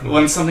 Like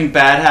when something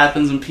bad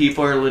happens and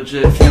people are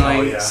legit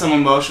feeling some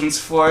emotions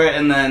for it,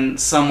 and then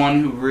someone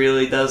who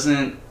really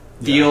doesn't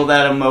feel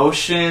that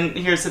emotion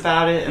hears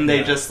about it, and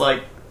they just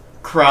like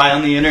cry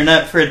on the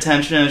internet for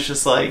attention. It's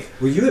just like,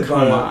 Well, you had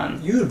come brought on.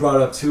 up. You had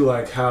brought up too,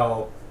 like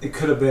how it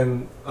could have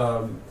been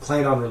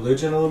playing on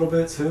religion a little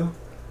bit too.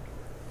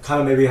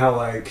 Kind of maybe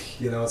how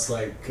it's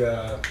like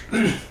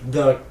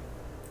the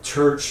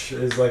church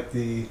is like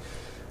the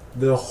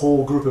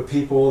whole group of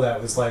people that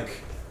was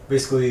like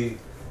basically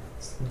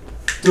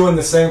doing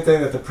the same thing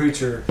that the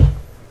preacher,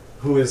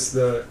 who is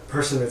the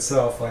person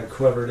itself, like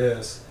whoever it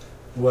is,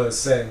 was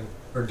saying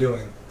or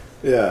doing.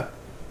 Yeah.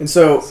 And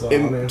so, I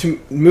mean- to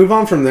move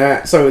on from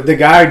that, so the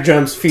guy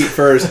jumps feet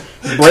first,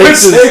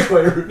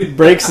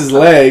 breaks his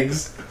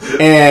legs,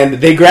 and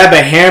they grab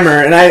a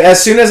hammer. And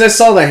as soon as I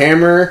saw the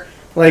hammer,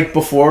 like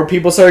before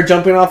people started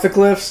jumping off the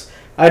cliffs,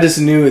 I just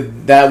knew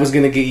that was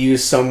going to get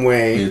used some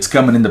way. It's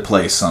coming into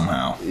play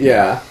somehow.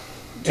 Yeah.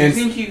 Do you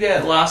think you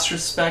get lost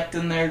respect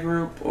in their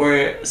group,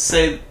 or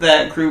say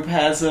that group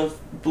has a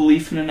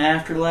belief in an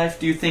afterlife?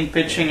 Do you think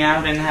bitching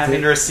out and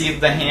having to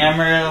receive the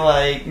hammer,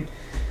 like,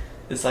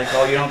 it's like,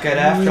 oh, you don't get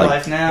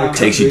afterlife now? It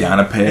takes you down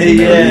a peg.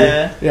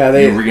 Yeah. Yeah, Oh,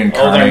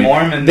 they're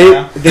Mormon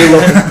now.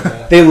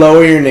 they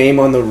lower your name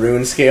on the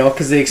rune scale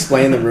because they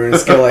explain the rune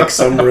scale like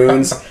some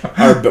runes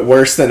are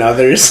worse than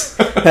others.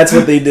 That's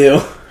what they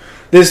do.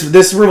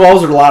 This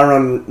revolves a lot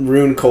around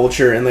rune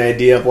culture and the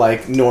idea of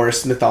like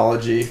Norse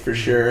mythology for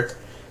sure.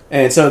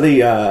 And so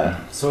they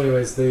So,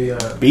 anyways, they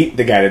beat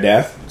the guy to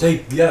death. they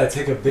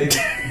take a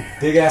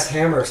big ass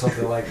hammer or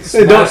something, like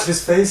They don't- smash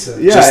his face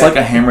in. Yeah. Just like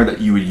a hammer that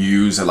you would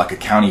use at like a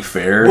county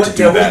fair to do What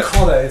do that. you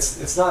call that?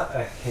 It's not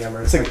a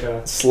hammer. It's like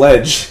a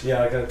Sledge.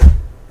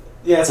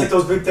 it's like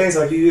those big things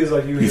like you use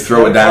You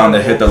throw it down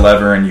to hit the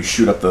lever and you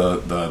shoot up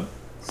the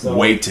So-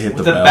 weight to hit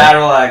With the the bell.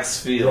 battle axe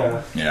feel.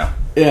 Yeah. Yeah.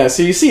 Yeah,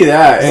 so you see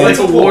that. It's And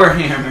like a war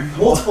hammer.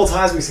 Multiple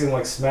times we've seen him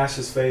like smash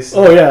his face.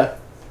 oh yeah,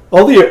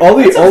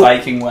 It's a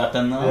Viking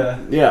weapon, though.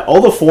 Yeah.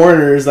 all the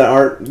foreigners that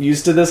aren't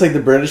used to this, like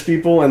the British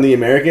people and the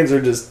Americans, are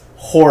just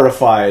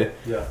horrified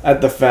Yeah.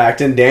 at the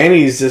fact. And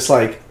Danny's just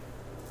like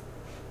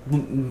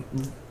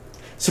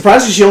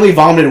surprised she only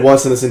vomited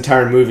once in this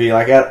entire movie.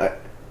 Like,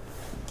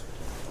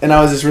 and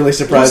I was just really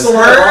surprised. It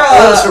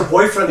was her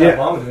boyfriend that Yeah,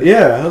 vomited.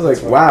 yeah, I was like,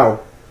 That's right. wow,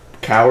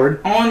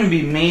 coward. I want to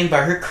be mean,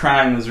 but her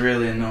crying was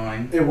really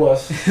annoying. It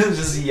was. It was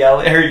just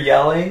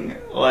yelling,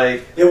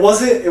 like It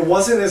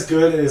wasn't as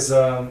good as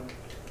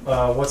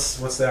what's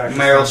the actress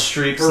Meryl name?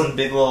 Streep's in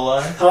Big Little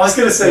Lies. I was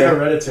gonna say Yeah.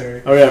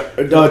 Hereditary. Oh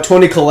yeah,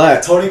 Toni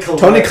Collette. Toni Collette.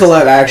 Toni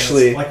Collette,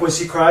 actually. Like when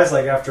she cries,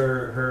 like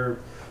after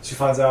she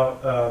finds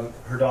out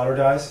her daughter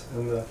dies.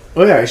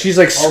 Oh yeah, she's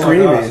like Oh my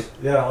screaming. gosh.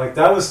 Yeah, like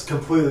that was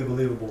completely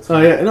believable. To Oh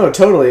me. yeah, no,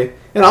 totally.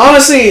 And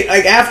honestly,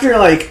 like after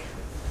like,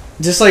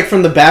 just like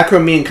from the back row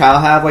me and Kyle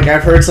have, like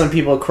I've heard some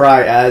people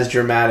cry as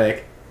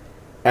dramatic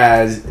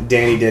as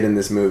Danny did in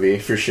this movie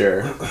for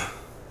sure.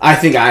 I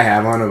think I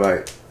have. I don't know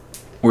about.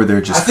 Or they're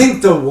I just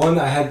think the one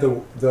I had the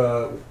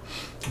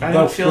I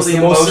didn't feel was the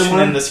most emotion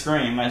similar? in the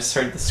scream. I just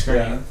heard the scream.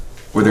 Yeah.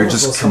 where they're Well,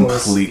 just someone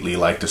was- completely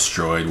like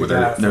destroyed. Where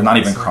Yeah, they're not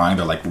even so- crying.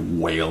 They're like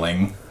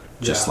wailing,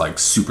 just Yeah. like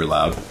super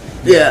loud.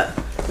 Yeah.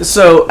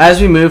 So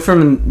as we move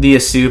from the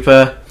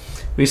Asupa,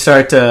 we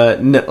start to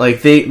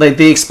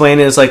they explain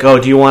it as like, oh,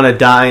 do you want to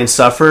die and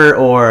suffer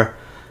or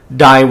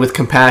die with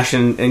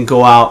compassion and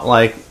go out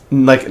like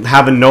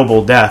have a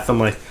noble death? I'm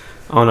like,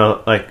 I don't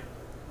know, like,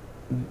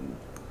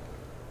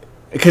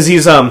 because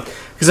he's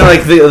because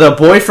like the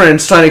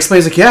boyfriend's trying to explain,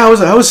 he's like, yeah, I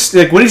was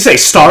like, what did he say,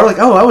 startled?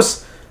 Like, oh, I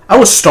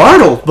was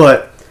startled,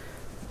 but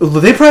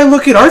they probably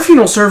look at our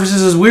funeral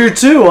services as weird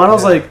too. And I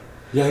was like,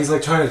 yeah, he's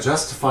like trying to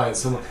justify it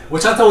somewhat,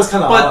 which I thought was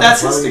kind of But odd.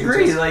 that's his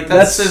degree. Like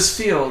that's his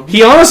field.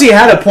 he honestly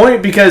had a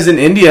point, because in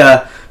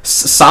India,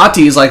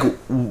 sati's like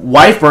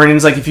wife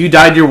burnings. Like if you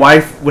died, your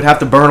wife would have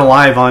to burn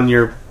alive on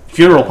your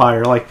funeral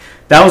pyre. Like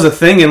that was a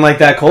thing in like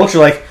that culture.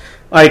 Like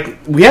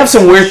we have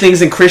some weird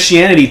things in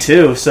Christianity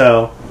too.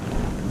 So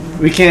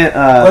we can't.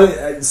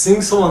 But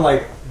seeing someone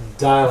like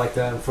die like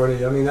that in front of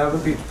you, I mean, that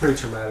would be pretty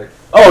traumatic.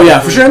 Oh yeah,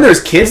 for sure. And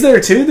there's kids there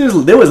too.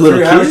 There was little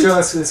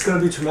kids. It's going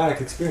to be a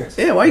traumatic experience.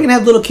 Yeah, why are you gonna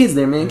have little kids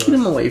there, man? Keep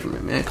them away from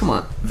it, man. Come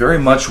on. Very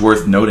much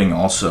worth noting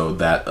also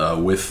that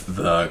with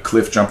the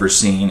cliff jumper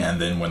scene, and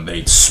then when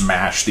they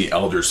smash the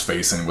elder's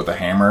face in with a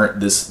hammer,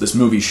 this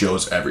movie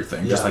shows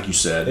everything. Just like you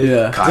said,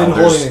 Yeah. Kyle, Didn't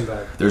hold anything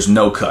back. there's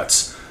no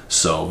cuts,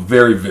 so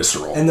very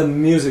visceral. And the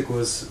music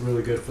was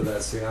really good for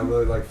that scene. I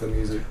really liked the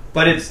music.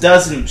 But it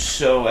doesn't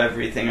show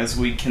everything as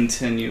we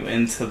continue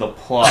into the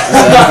plot.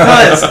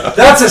 Because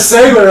That's a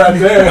sailor right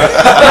there. no,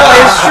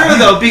 it's true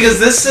though, because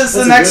this is the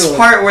That's a next good one.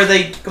 part where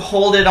they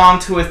hold it on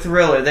to a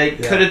thriller. They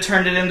Yeah. could have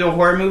turned it into a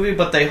horror movie,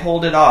 but they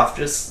hold it off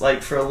just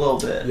like for a little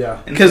bit. Yeah.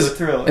 Into a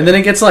thriller. And then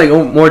it gets like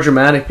more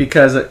dramatic,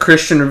 because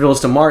Christian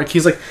reveals to Mark,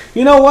 he's like,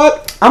 you know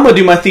what? I'm gonna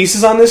do my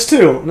thesis on this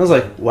too. And I was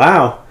like,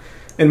 wow.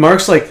 And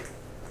Mark's like,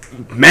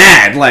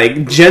 mad,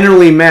 like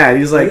generally mad.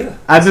 He's like, Yeah.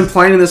 I've been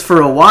planning this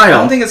for a I while.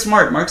 don't think it's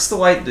Mark. Mark's the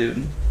white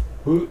dude.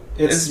 Who?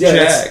 It's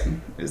it's- Jack,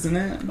 isn't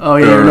it? Oh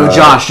yeah, no,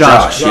 Josh.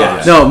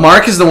 Yeah. No,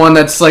 Mark is the one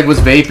that's like was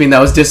vaping, that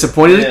was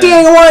disappointed. He's like, Yeah.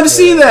 dang, I wanted to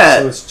see So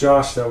that. it's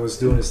Josh that was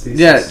doing his thesis.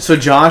 Yeah, so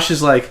Josh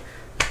is like,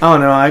 I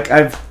don't know,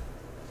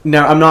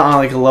 I'm not on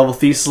like a level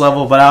thesis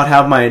level, but I would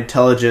have my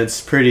intelligence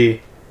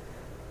pretty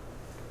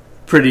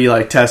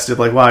like tested.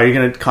 Like, wow, you're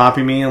gonna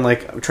copy me and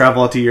like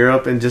travel out to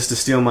Europe and just to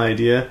steal my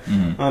idea?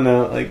 Mhm. I don't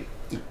know, like,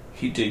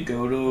 He did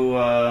go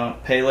to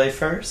Pele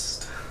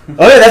first.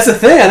 oh yeah, that's the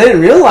thing. I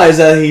didn't realize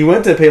that he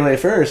went to Pele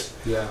first.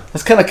 Yeah.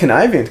 That's kind of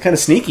conniving, kind of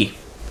sneaky,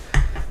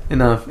 in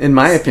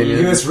my He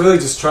opinion. was really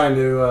just trying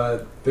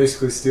to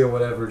basically steal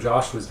whatever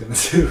Josh was going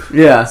to do.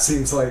 Yeah. It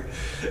seems like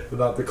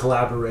about the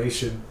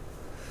collaboration.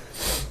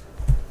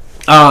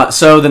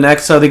 So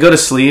they go to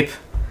sleep,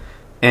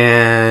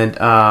 and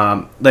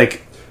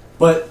like,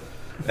 But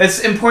It's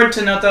important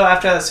to note though,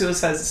 after that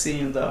suicide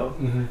scene though,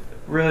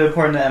 really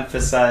important to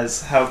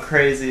emphasize how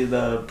crazy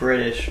the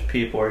British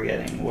people are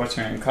getting.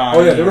 Water and Connie.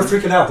 oh yeah, they were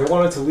freaking out. They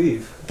wanted to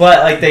leave.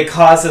 But like they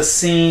caused a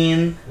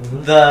scene.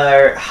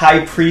 The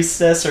high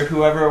priestess or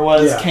whoever it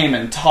was Yeah. came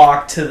and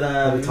talked to Had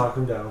them. to talk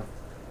him down.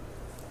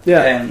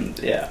 yeah, And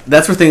yeah,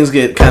 that's where things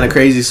get kind of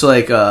crazy. So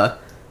like,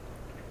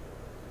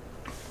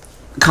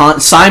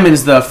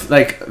 Simon's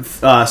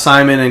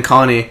Simon and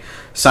Connie.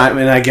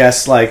 Simon, I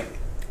guess, like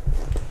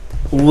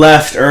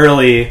left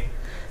early,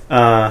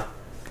 and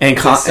they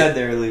said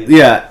they were leaving.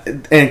 yeah,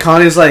 and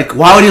Connie's like,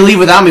 why would he leave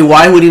without me?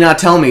 Why would he not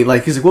tell me?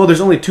 Like, he's like, well,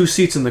 there's only 2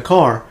 seats in the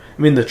car.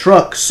 I mean, the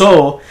truck.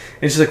 So,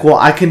 and she's like, well,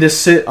 I can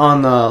just sit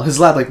on his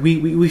lap. Like,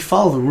 we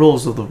follow the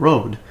rules of the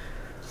road.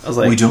 I was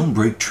like, We don't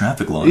break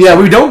traffic laws. yeah,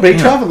 we don't break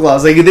traffic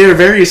laws. Like, they're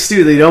very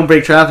astute. They don't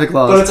break traffic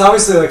laws. But it's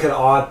obviously like an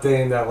odd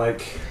thing that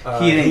like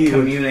He didn't would-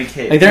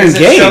 communicate. Like, they're because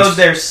engaged. It shows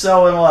they're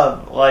so in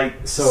love. Like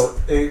So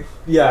it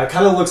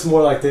kind of looks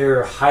more like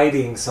they're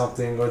hiding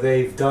something, or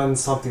they've done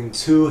something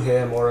to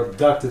him, or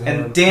abducted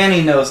him. and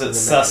Danny knows it's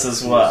sus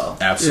as well.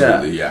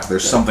 Absolutely, yeah.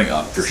 There's something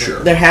up for sure.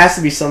 there has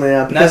to be something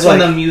up. And that's Because, when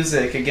like, the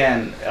music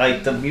again,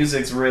 like the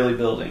music's really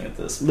building at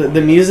this point.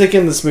 the music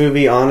in this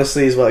movie,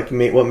 honestly, is what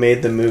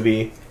made the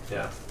movie.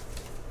 Yeah.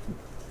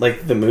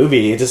 Like the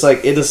movie, it just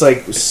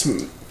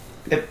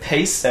It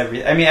paced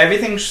everything. I mean,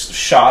 everything's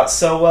shot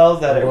so well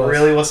that it It was.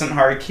 really wasn't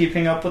hard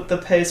keeping up with the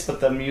pace. But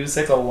the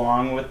music,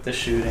 along with the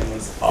shooting,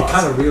 was It kind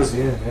awesome. of reels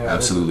you in. Yeah.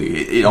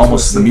 Absolutely, it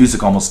almost the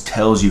music almost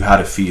tells you how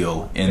to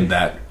feel in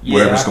that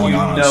whatever's going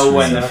on. You know on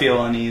when screen. to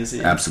feel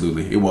uneasy.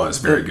 Absolutely, it was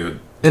very good.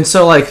 and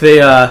so like they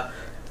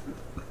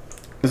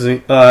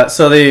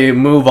so they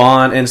move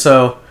on, and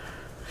so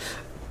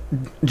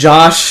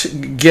Josh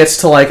gets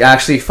to like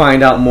actually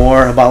find out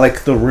more about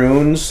like the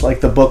runes,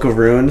 like the Book of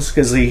Runes,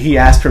 because he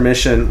asked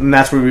permission, and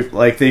that's where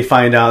they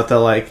find out that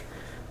like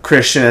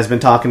Christian has been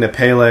talking to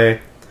Pele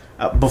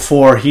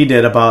before he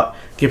did about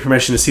get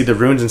permission to see the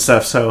runes and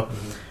stuff. So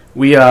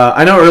we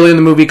I know early in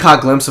the movie caught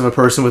a glimpse of a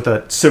person with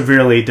a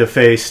severely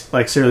defaced,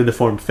 like severely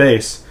deformed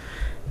face,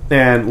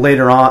 and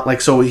later on,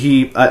 like, so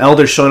he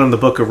elder showed him the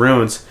Book of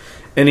Runes,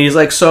 and he's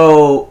like,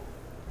 so.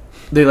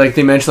 They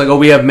mentioned like, oh,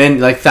 we have many,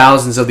 like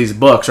thousands of these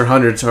books, or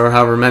hundreds, or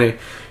however many,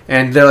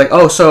 and they're like,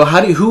 oh, so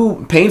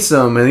who paints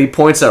them? And he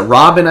points at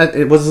Robin.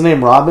 What's his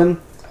name? Robin,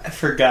 I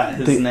forgot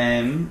his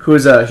name. who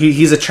is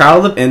he's a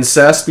child of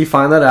incest. We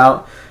find that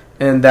out,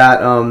 and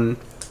that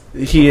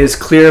he is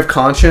clear of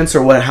conscience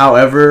or what?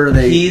 However,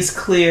 he's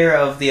clear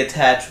of the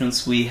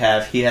attachments we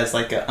have. He has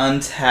like an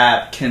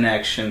untapped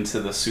connection to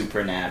the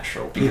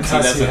supernatural because he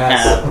doesn't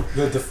have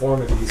the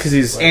deformities. Because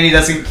he's and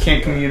he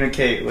can't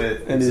communicate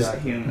with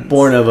humans.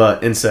 Born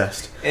of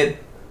incest.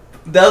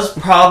 That was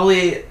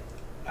probably,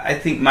 I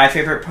think,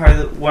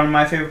 one of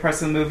my favorite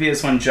parts of the movie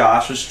is when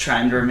Josh was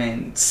trying to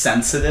remain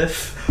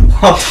sensitive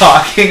while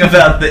talking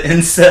about the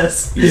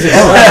incest.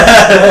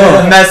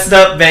 Messed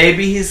up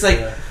baby. He's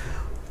like,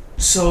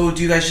 so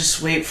do you guys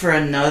just wait for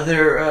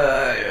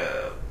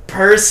another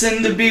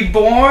person to be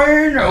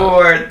born?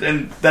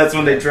 And that's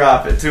when they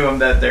drop it to him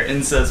that they're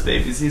incest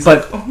babies. He's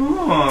like,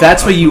 oh.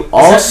 That's what you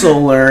also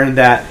learn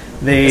that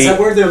they... Is that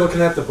where they're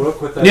looking at the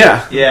book with that?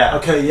 Yeah.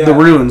 Okay, yeah. The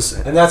runes.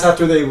 And that's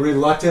after they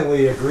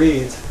reluctantly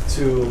agreed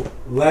to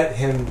let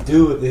him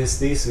do his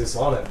thesis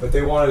on it. But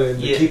they wanted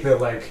him to keep it,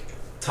 like,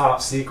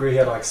 top secret. He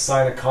had to, like,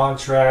 sign a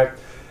contract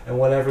and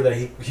whatever that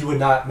he would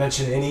not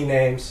mention any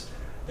names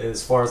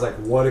as far as, like,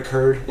 what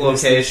occurred.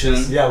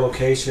 Locations. Yeah,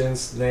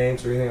 locations,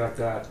 names, or anything like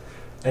that.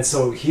 And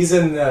so he's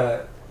in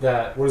the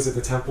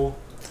temple?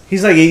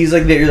 He's like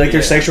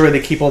their section where they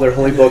keep all their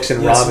holy books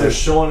and rob so it. they're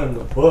showing him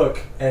the book,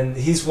 and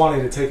he's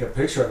wanting to take a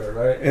picture of it,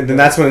 right? And then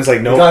that's when it's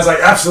like, no. The guy's like,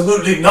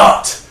 absolutely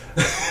not!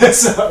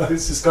 So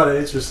it's just kind of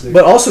interesting.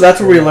 But also that's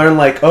where we learn,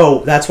 like,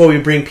 oh, that's why we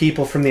bring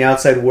people from the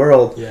outside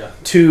world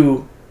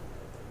to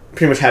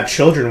pretty much have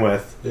children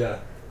with. Yeah.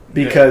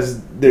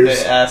 Because they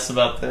asked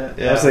about that.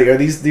 Yeah. I was like, are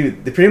these... They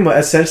pretty much...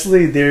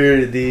 Essentially,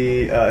 they're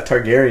the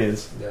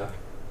Targaryens. Yeah.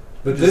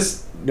 But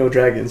this... No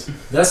dragons.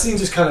 That scene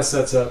just kind of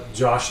sets up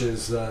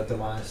Josh's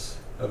demise.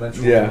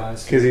 Eventual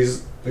demise.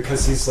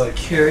 Because he's like...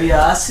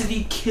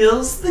 Curiosity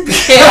kills the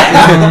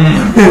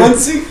cat.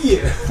 Once a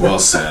year. Well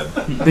said.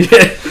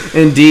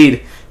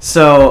 Indeed.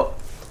 So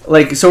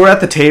we're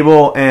at the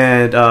table,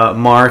 and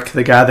Mark,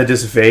 the guy that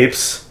just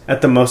vapes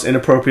at the most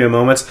inappropriate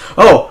moments.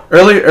 Oh,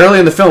 early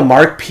in the film,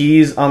 Mark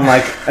pees on,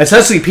 like...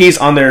 essentially pees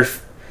on their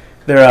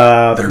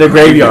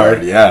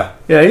graveyard. Yeah.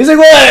 Yeah, he's like,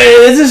 "What?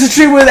 Is this a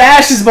tree with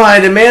ashes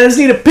behind it, man? I just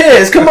need a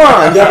piss. Come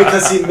on." Yeah,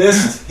 because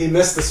he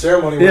missed the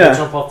ceremony when they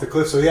jump off the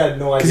cliff, so he had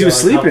no idea he was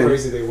sleeping. How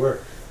crazy they were.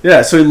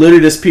 Yeah, so he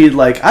literally just peed.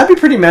 Like, I'd be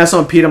pretty mad if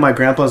someone peed on my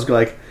grandpa's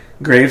like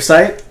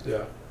gravesite.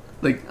 Yeah.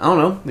 Like, I don't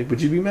know. Like, would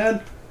you be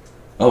mad?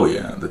 Oh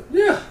yeah.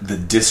 The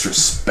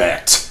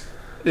disrespect.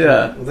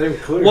 Yeah. Well, they were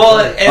clear.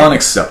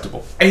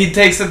 Unacceptable. He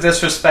takes the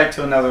disrespect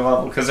to another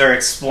level because they're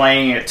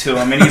explaining it to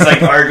him, and he's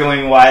like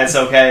arguing why it's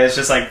okay. It's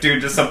just like,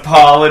 dude, just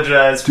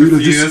apologize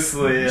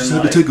profusely. I just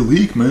had to take a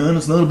leak, man.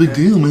 It's not a big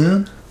deal,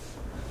 man.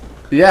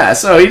 Yeah.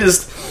 So he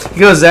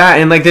goes that,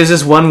 and like, there's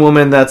this one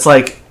woman that's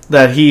like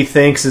that he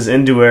thinks is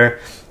into her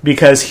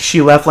because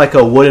she left like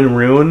a wooden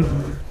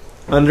rune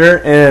under,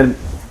 and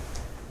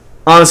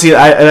honestly,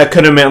 that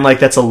could have meant like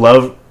that's a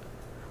love.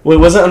 Wait,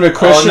 was it under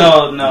Christian?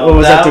 Oh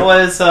no! That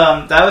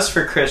was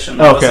for Christian.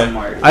 That wasn't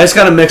Mark. I just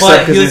got to mix up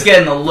because he was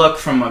getting a look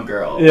from a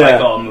girl,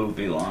 like all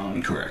movie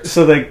long. Correct.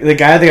 So the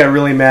guy that got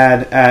really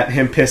mad at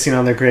him pissing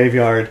on their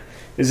graveyard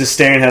is just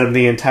staring at him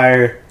the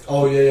entire.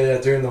 Oh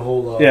yeah. During the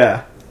whole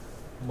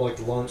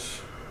like lunch,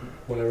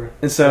 whatever.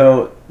 And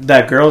so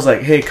that girl's like,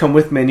 "Hey, come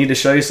with me. I need to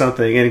show you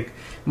something." And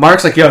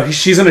Mark's like, "Yo,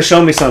 she's gonna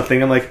show me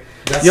something." I'm like,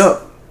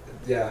 "Yo."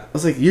 Yeah. I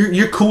was like,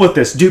 "You're cool with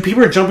this, dude?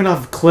 People are jumping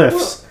off of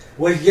cliffs."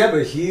 Well, yeah,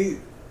 but he's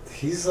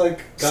like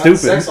got stupid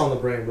sex on the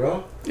brain,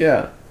 bro.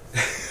 Yeah.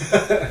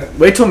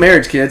 Wait till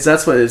marriage, kids.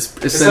 That's what it's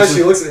essentially. It's like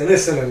she looks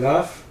innocent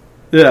enough.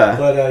 Yeah.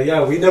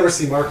 But we never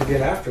see Mark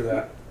again after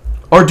that.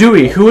 Or do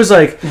we? Who was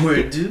like?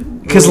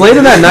 Because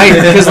later that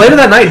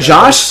night,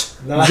 Josh.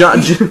 Yeah,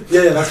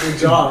 that's when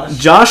Josh.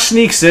 Josh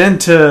sneaks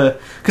into.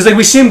 Because like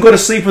we see him go to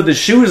sleep with his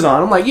shoes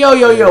on. I'm like, yo,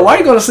 why are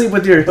you going to sleep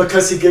with your?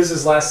 Because he gives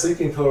his last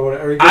sleeping pill or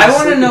whatever. I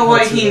want to know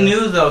what he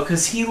knew though,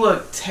 because he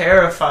looked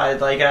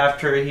terrified. Like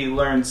after he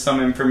learned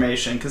some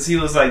information, because he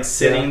was like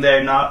sitting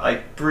there, not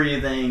like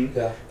breathing,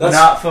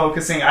 not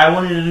focusing. I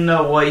wanted to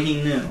know what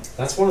he knew.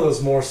 That's one of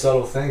those more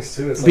subtle things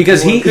too. It's like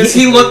because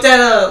he looked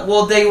at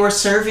they were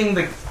serving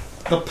the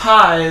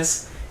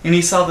pies. And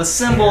he saw the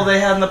symbol they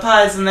had in the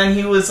pies, and then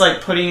he was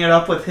like putting it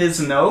up with his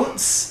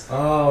notes.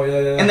 Oh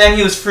yeah. And then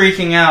he was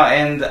freaking out,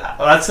 and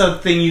that's a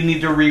thing you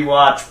need to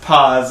rewatch,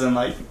 pause, and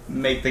like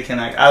make the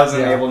connect. I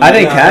wasn't able to. I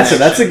didn't catch it.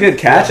 That's a good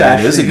catch.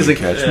 Actually, it is a good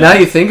catch. Now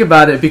you think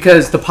about it,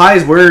 because the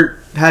pies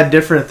had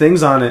different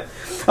things on it.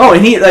 Oh,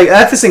 and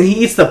that's the thing.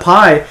 He eats the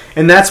pie,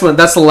 and that's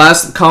the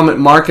last comment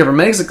Mark ever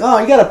makes. Like, oh,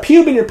 you got a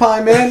pube in your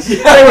pie, man.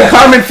 Like when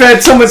Carmen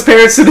fed someone's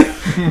parents to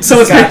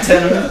Scott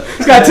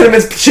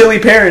Tenorman's chili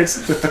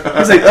parents. He's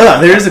like,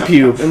 oh, there is a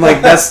pube, and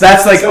like that's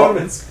like,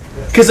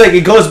 because like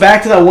it goes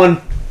back to that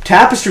one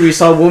tapestry we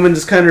saw a woman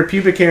just cutting her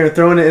pubic hair and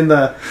throwing it in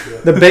the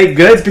baked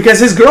goods because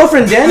his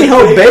girlfriend Danny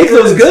helped bake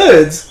those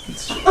goods.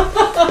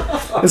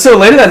 And so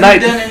later that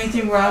night, have you done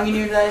anything wrong in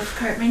your life,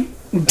 Cartman?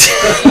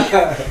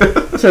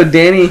 So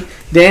Danny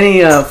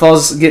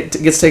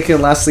gets taken a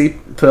last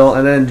sleep pill,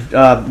 and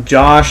then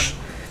Josh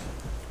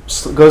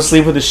goes to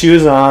sleep with the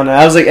shoes on. And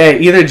I was like, hey,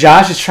 either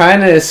Josh is trying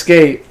to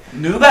escape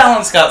New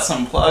Balance got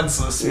some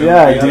plugs this movie.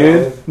 Yeah,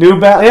 dude. New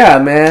Balance. Yeah,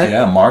 man.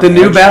 Yeah, Mark. The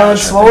New and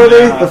Balance. Josh, What were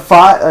they? Yeah. The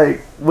five.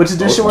 Like which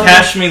edition were they?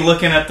 Catch me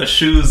looking at the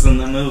shoes in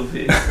the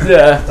movie.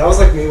 Yeah. That was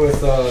like me with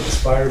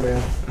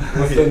Spider-Man.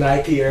 With the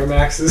Nike Air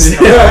Maxes.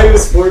 Yeah, he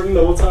was sporting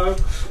the whole time.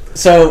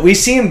 So we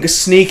see him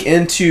sneak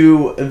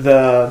into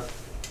the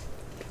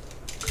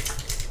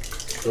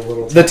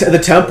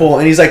temple,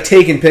 and he's like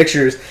taking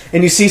pictures,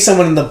 and you see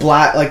someone in the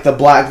black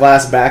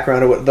glass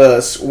background, or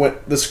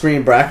the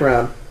screen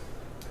background.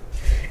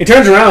 He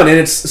turns around, and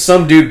it's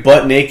some dude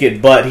butt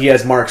naked, but he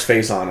has Mark's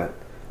face on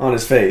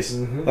his face,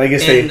 like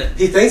his face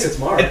He thinks it's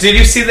Mark. Did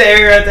you see the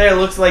area right there? It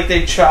looks like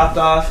they chopped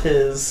off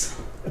his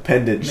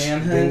appendage.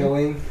 manhood.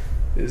 Dingling.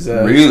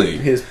 Really?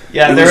 His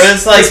Yeah, It there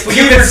was- was like It's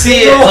you could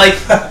see it puberty.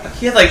 like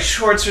he had like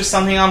shorts or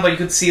something on, but you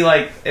could see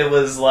like it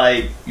was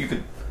like you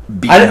could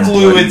Beaten and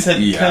glue bloody. it to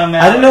Yeah. come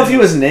out. I didn't know if he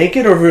was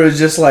naked or if it was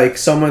just like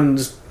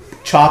someone's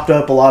chopped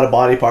up a lot of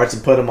body parts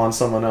and put them on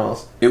someone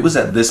else. It was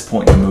at this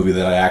point in the movie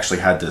that I actually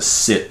had to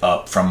sit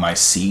up from my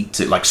seat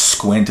to like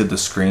squint at the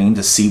screen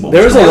to see what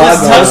There was a It lot was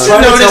going tough on. to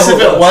Trying to notice tell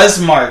if who it it was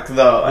Mark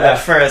though Yeah. at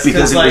first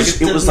because like it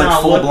did was like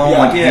not full look- blown yeah.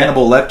 like Yeah.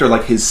 Hannibal Lecter,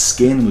 like his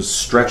skin was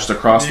stretched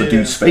across the Yeah.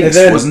 dude's And face,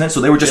 then- wasn't it?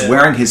 So they were just Yeah.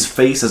 wearing his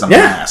face as a Yeah.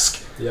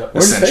 mask, Yep. Or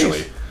his essentially.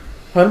 face.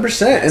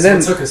 100%. And So then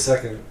it took a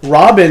second.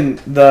 Robin,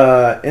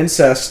 the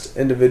incest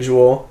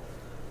individual,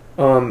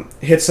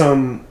 hits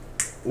him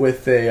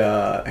with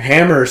a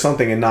hammer or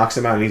something and knocks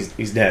him out, and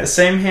he's the dead.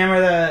 same hammer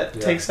that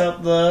Yeah. takes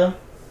out the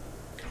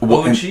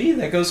Well, and OG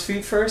that goes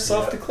feet first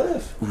off the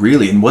cliff.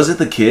 really, and was it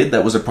the kid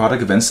that was a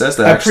product of incest?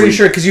 That I'm actually pretty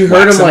sure because you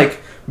heard whacks him like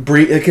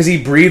breathe because he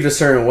breathed a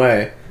certain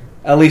way.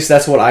 At least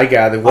that's what I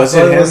gathered. Was I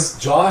thought it him? was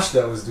Josh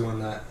that was doing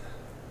that.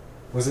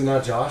 Was it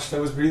not Josh that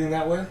was breathing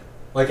that way?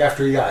 Like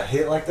after he got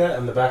hit like that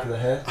in the back of the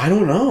head? I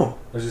don't know.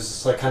 Or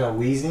just like kind of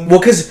wheezing? Well,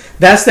 because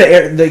that's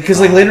because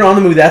like later on in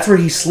the movie, that's where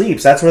he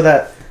sleeps. That's where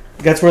that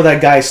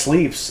guy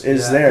sleeps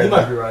is Yeah, there. You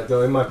might be right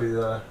though. It might be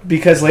the.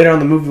 Because later on in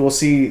the movie, we'll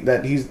see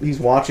that he's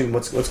watching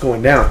what's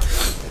going down.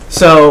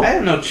 So, I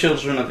didn't know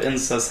Children of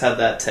Incest had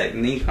that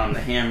technique on the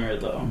hammer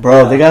though.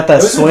 bro, they got that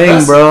It was swing,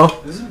 impressive. bro.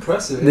 It was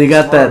impressive. They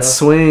got Smart that enough.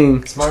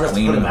 swing. Smart enough to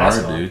clean put a and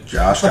mask hard, on. dude.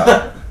 Josh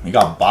got he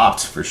got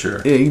bopped for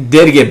sure. He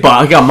did get he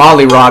got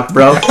Molly rocked,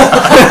 bro.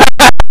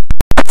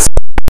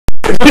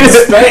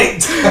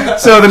 Spanked.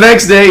 So the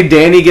next day,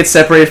 Danny gets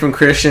separated from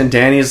Christian.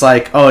 Danny's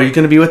like, "Oh, you're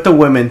gonna be with the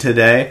women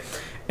today,"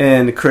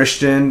 and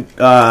Christian,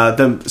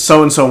 the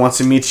so and so wants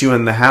to meet you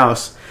in the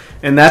house,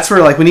 and that's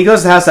where like when he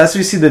goes to the house, that's where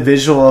you see the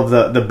visual of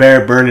the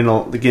bear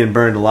getting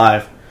burned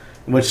alive,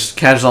 which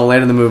catches on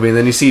later in the movie, and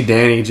then you see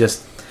Danny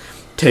just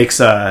takes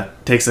a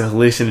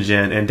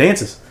hallucinogen and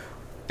dances.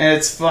 And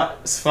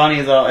it's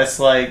funny though. It's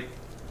like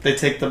they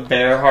take the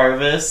bear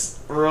harvest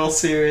real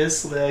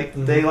seriously. Like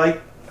they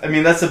like. I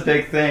mean, that's a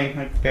big thing.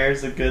 Like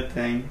bear's a good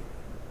thing.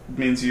 It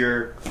means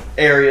your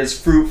area is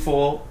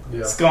fruitful. Yeah.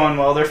 It's going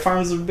well. Their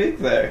farms are big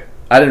there.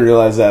 I didn't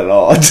realize that at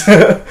all.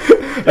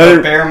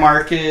 Bear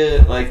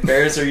market, like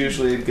bears are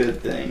usually a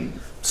good thing.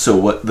 So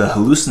what the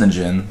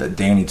hallucinogen that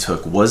Danny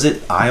took, was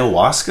it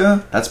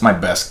ayahuasca? That's my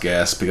best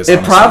guess because It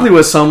honestly, probably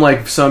was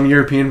some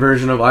European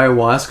version of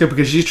ayahuasca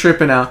because she's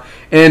tripping out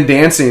and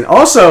dancing.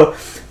 Also,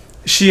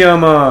 she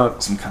some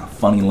kind of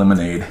funny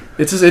lemonade.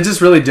 it's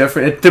just really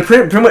different. They're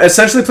pretty much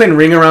essentially playing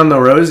Ring Around the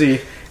Rosie,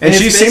 and And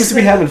she it's seems to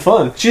be basically- having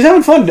fun. She's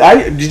having fun.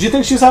 Did you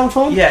think she was having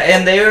fun? Yeah,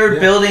 and they were Yeah.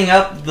 building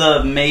up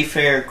the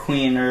Mayfair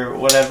Queen or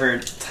whatever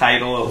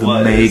title it The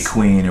was. May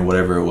Queen or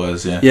whatever it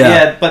was, yeah.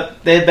 Yeah, but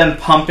they'd been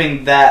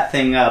pumping that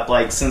thing up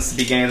like since the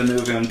beginning of the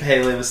movie. When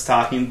Pele was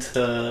talking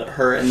to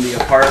her in the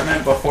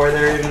apartment before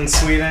they were even in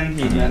Sweden,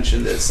 he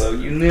mentioned it, so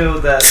you knew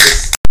that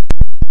this.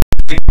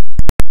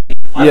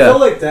 I Yeah. feel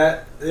like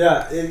that.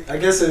 Yeah, I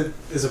guess it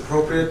is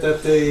appropriate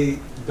that they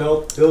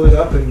built it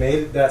up and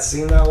made that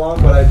scene that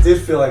long. But I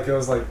did feel like it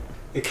was like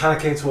it kind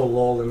of came to a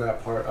lull in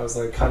that part. I was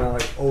like kind of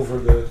like over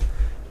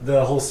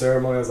the whole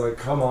ceremony. I was like,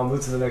 come on,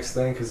 move to the next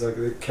thing because like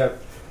they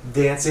kept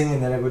dancing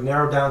and then it would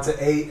narrow down to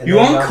 8. And You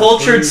then down to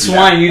uncultured 3.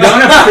 swine. You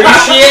don't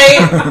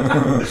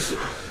appreciate.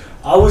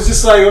 I was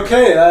just like,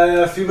 okay,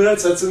 a few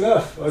minutes, that's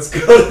enough. Let's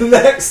go to the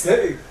next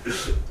thing.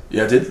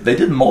 Yeah, they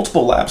did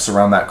multiple laps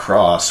around that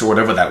cross or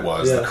whatever that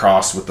was, Yeah. the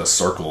cross with the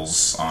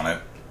circles on it.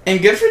 And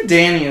good for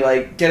Danny,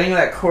 like getting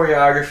that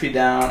choreography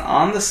down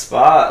on the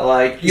spot.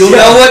 Like you'll Yeah.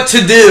 know what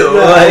to do.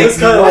 Yeah, like it was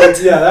kinda what?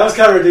 like, yeah, that was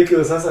kind of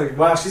ridiculous. I was like,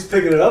 wow, she's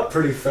picking it up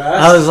pretty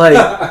fast. I was like,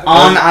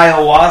 on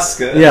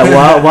ayahuasca.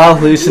 yeah, while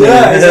hallucinating.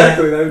 yeah,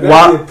 exactly. That'd be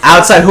While impressive.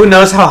 outside, who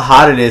knows how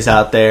hot it is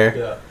out there?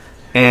 Yeah.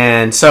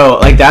 And so,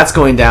 like, that's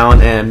going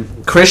down,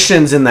 and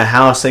Christian's in the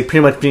house, like,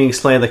 pretty much being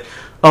explained, like,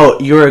 oh,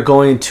 you're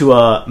going to,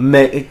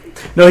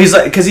 no, he's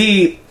like, because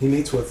he, He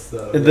meets with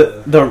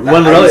the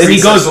one, and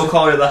he goes, We'll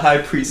call her the high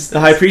priestess. the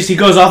high priest, he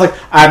goes off, like,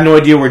 I have no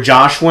idea where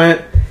Josh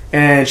went,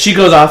 and she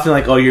goes off and,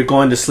 like, oh, you're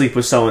going to sleep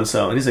with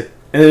so-and-so, and he's like,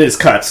 and it just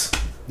cuts.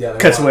 yeah, they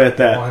cuts want- away at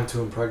that. They want him to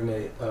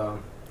impregnate.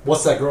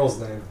 What's that girl's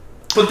name?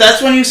 But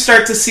that's when you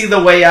start to see the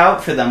way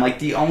out for them. Like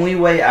the only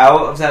way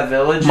out of that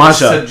village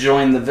Masha. is to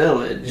join the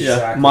village. Yeah,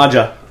 Exactly.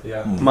 Maja.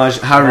 Yeah.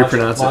 However you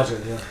pronounce it. Maja,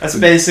 yeah. That's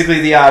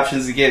basically the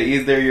options you get.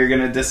 Either you're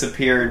going to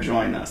disappear or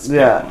join us. Pick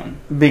Yeah. one.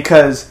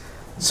 Because,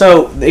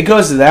 so it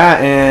goes to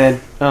that,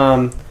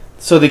 and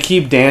so they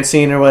keep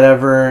dancing or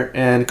whatever,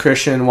 and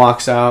Christian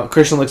walks out.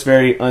 Christian looks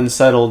very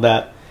unsettled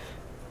that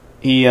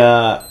he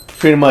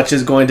pretty much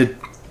is going to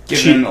Give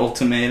cheat. an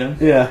ultimatum.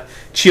 Yeah,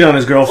 cheat on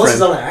his Plus, girlfriend.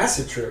 he's on an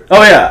acid trip.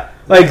 Oh yeah,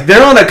 like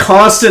they're on a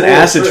constant Full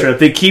acid trip. trip.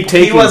 They keep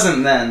taking. He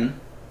wasn't then.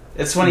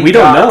 It's when he We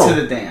don't got know.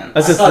 to the dance.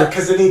 That's just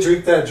Because didn't he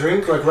drink that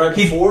drink like right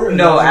before? and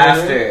No, that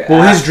was in there? after.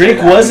 Well, his After drink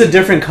that. was a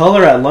different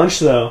color at lunch,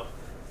 though.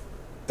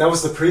 That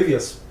was the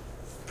previous.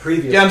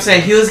 Yeah, I'm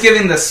saying he was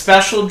giving the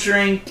special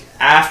drink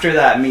after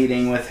that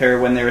meeting with her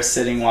when they were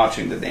sitting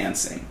watching the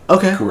dancing.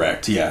 Okay.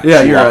 Correct. Yeah.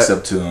 Yeah, She you're walks right.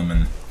 up to him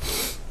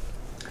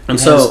and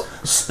So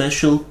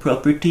special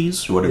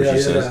properties or whatever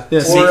she says. Yeah,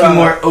 To so make you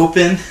more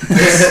open.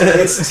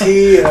 it's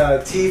tea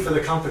for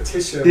the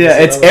competition. yeah,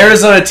 it's So,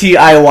 Arizona Tea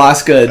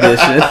Ayahuasca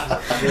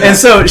edition. And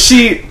so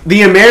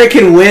the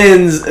American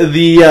wins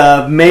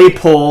the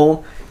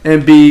maypole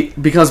and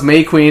becomes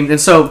May Queen. And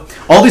so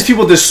all these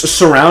people just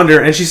surround her,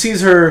 and she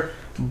sees her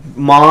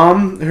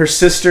mom, her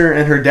sister,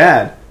 and her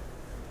dad.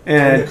 in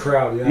And the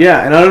crowd. Yeah.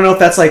 yeah, and I don't know if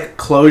that's like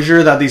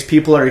closure that these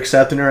people are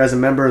accepting her as a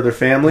member of their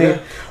family, Yeah.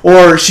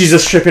 or she's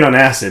just tripping on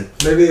acid.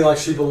 Maybe like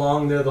she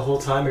belonged there the whole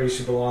time. Maybe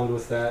she belonged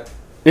with that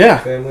Yeah,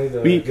 family to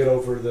We- get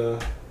over the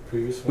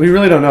previous one. we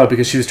really don't know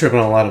because she was tripping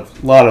on a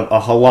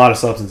lot of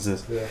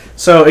substances. Yeah.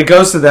 So it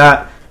goes to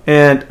that,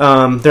 and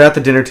they're at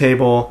the dinner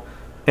table,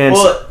 and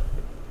Well,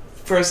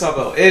 first off,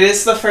 though, it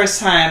is the first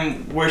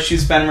time where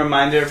she's been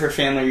reminded of her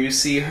family. You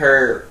see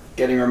her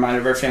getting reminded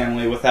of her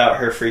family without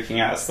her freaking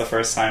out. It's the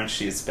first time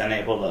she's been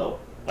able to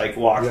like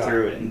walk Yeah.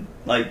 through it and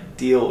like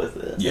deal with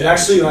it. It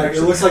actually like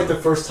it looks like the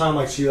first time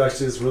like she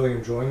actually is really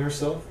enjoying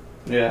herself.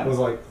 Yeah. It was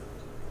like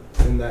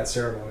in that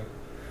ceremony.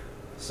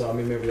 So I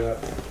mean maybe that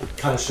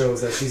kind of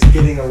shows that she's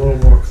getting a little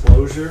more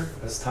closure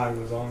as time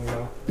goes on. You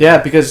know. yeah,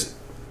 because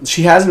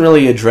she hasn't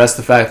really addressed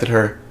the fact that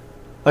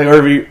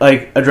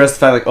addressed the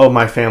fact like, oh,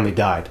 my family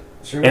died.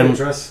 She didn't And-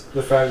 address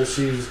the fact that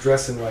she was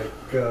dressing like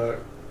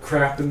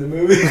crap in the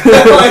movie.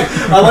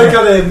 I like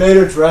how they made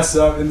her dress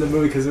up in the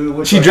movie because it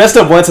looked She like dressed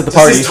up once at the just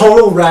party. these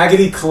total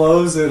raggedy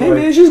clothes and Hey like.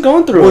 man, she's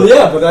going through Well, it.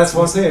 yeah, but that's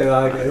what I'm saying.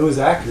 Like, it was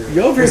accurate.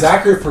 You over It was here-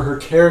 accurate for her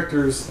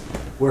characters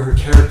where her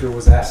character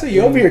was at. So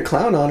you over here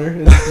clown on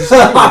her.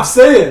 I'm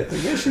saying.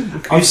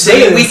 You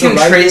say we it's the can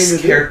right trace thing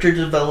to do. character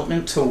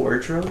development to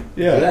wardrobe?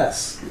 Yeah.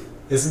 Yes.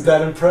 Isn't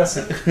that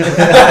impressive?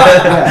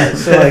 Yeah,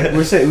 so like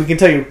we're saying, we can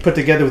tell you put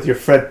together with your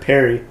Fred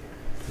Perry.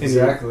 And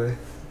your- Exactly.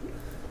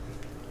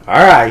 all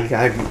right, you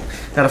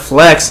gotta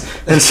flex.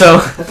 And so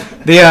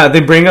they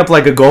bring up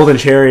like a golden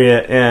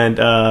chariot, and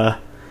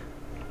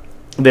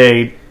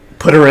they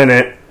put her in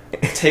it.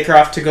 Take her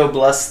off to go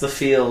bless the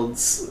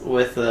fields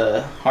with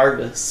a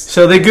harvest.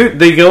 So they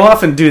go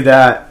off and do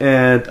that,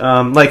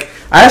 and like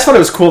I just thought it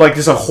was cool, like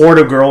just a horde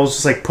of girls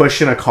just like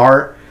pushing a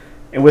cart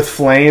and with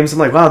flames. I'm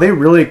like, wow, they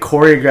really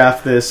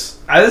choreographed this.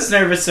 I was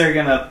nervous they're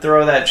gonna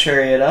throw that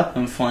chariot up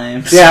in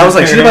flames. Yeah, I was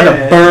like, she's about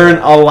to burn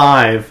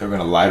alive. They're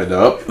gonna light it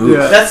up.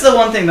 Yeah. That's the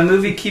one thing. The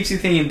movie keeps you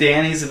thinking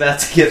Danny's about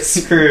to get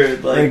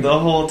screwed. Like, Like- the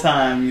whole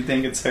time you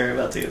think it's her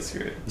about to get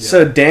screwed.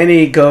 So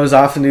Danny goes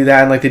off and do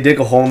that, and like they dig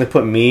a hole and they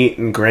put meat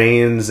and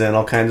grains and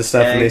all kinds of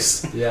stuff,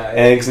 Eggs. and Yeah.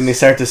 eggs, and they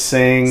start to It's a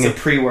sing.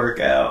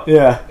 pre-workout.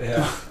 Yeah,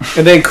 Yeah.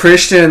 and then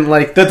Christian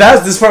like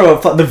that's this part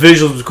of the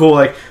visuals was cool.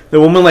 Like the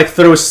woman like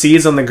throws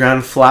seeds on the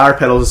ground, flower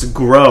petals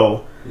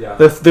grow. Yeah.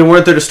 They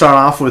weren't there to start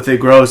off with. It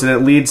grows, and it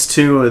leads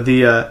to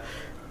the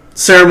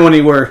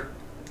ceremony where,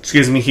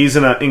 he's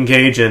gonna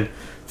engage in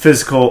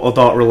physical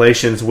adult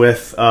relations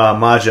with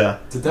Maja.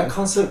 Did that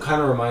concept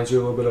kind of remind you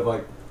a little bit of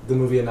like the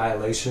movie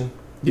Annihilation?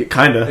 Yeah,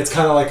 kinda. It's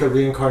kind of like a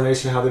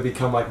reincarnation, how they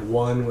become like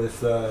one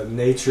with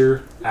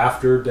nature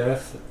after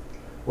death,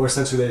 or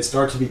essentially they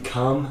start to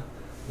become,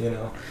 you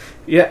know.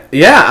 Yeah.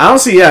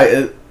 Honestly,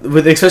 yeah.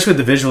 Especially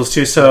with the visuals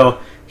too. So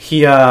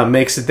he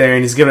makes it there,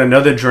 and he's given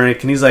another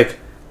drink, and he's like,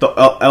 the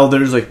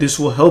elders like, this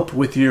will help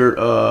with your.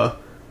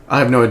 I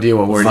have no idea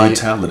what word.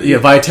 Vitality. Yeah,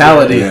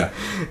 vitality. Yeah.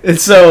 And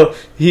so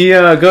he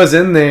goes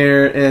in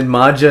there, and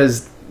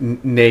Maja's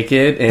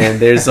naked,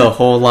 and there's a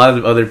whole lot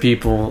of other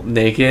people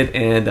naked,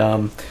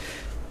 and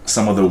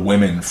Some of the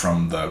women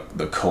from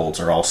the cult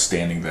are all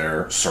standing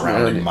there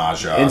surrounding Right.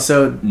 Maja, and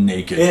so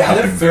naked. It had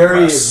a cupping very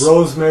their breasts.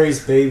 Rosemary's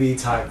Baby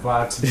type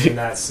vibe to me in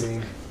that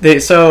scene.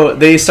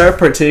 they start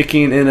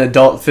partaking in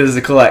adult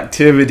physical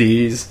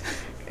activities,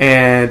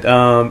 and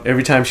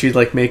every time she'd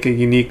like make a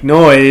unique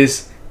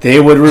noise, they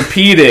would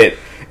repeat it.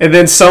 And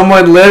then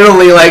someone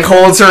literally like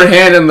holds her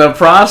hand in the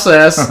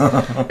process,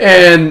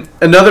 and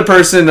another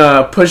person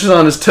pushes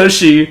on his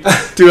tushy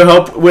to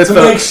help with To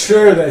make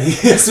sure that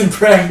he is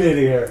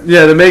impregnating her.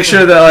 to make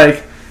sure that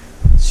like.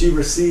 She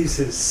receives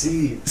his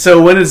seed. So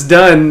when it's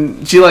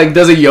done, she like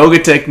does a yoga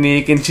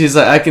technique, and she's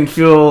like, "I can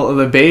feel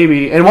the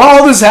baby." And while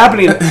all this is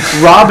happening,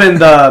 Robin,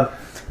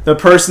 the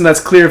person that's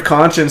clear of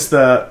conscience,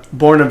 the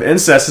born of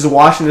incest, is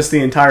watching this the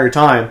entire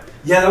time.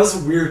 Yeah, that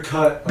was a weird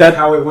cut. Like That-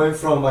 how it went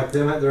from like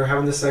they're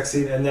having the sex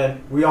scene, and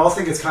then we all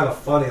think it's kind of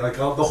funny. Like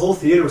the whole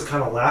theater was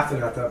kind of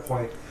laughing at that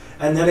point,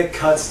 and then it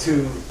cuts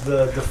to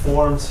the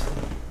deformed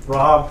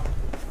Rob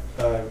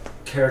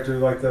character,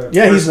 like the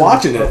Yeah, he's person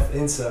watching of it.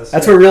 incest.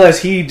 That's where we realize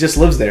he just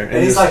lives there. and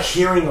he's just- like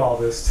hearing all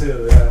this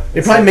too. Yeah, it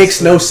It's probably like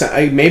makes no this-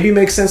 sense. Maybe it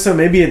makes sense, though.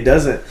 Maybe it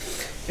doesn't.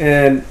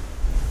 And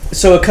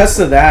so it cuts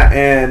to that,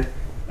 and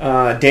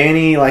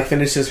Danny like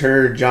finishes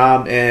her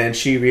job, and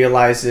she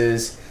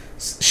realizes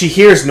she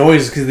hears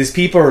noises because these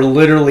people are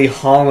literally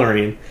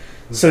hollering.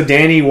 So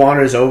Danny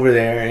wanders over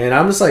there, and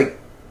I'm just like,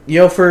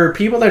 yo, for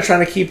people that are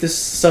trying to keep this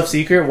stuff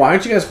secret, why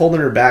aren't you guys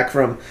holding her back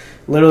from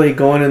literally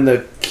going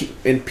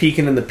and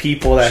peeking in the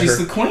people that She's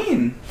her... the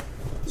queen.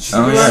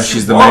 Oh yeah,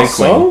 she's the Oh, May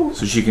so? Queen,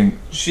 so she can.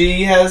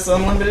 She has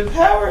unlimited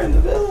power in the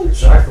village.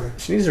 Exactly.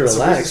 She needs to That's the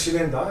reason relax. she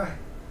didn't die.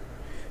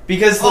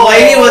 Because the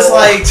lady was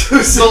like,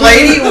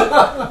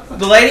 the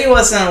the lady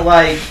wasn't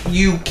like,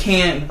 you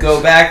can't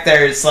go back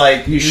there. It's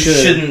like You you should.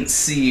 shouldn't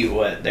see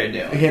what they're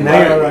doing. Okay, now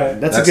Right, you're-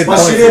 right. That's a That's good fine.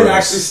 But point. she didn't for us.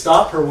 actually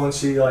stop her when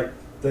she like.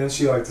 Then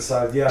she like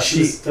decided, yeah, She-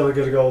 she's still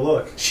gonna go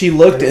look. She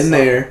looked Yeah, in it's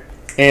there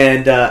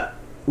and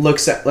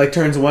looks at, like,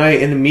 turns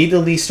away and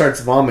immediately starts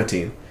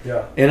vomiting.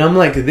 Yeah. And I'm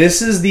like,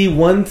 this is the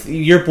one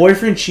your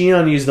boyfriend cheating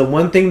on you is the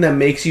one thing that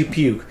makes you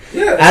puke.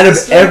 Yeah. Out of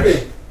it's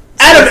disturbing.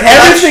 Out of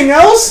everything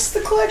else, It's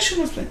the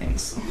collection of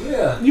things.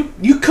 Yeah.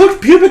 you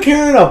cooked pubic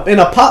hair in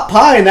a pot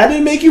pie and that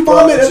didn't make you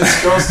Well, vomit. it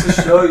just goes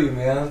to show you,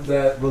 man,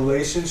 that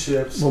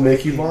relationships Will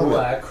make you people vomit.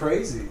 act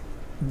crazy.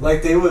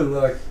 Like they would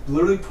like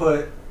literally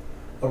put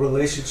a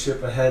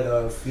relationship ahead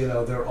of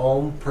their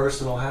own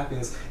personal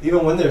happiness,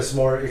 even when there's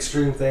more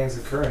extreme things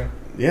occurring.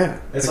 Yeah,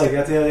 It's like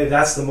at the end of the day,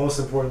 that's the most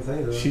important thing.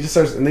 To them. she just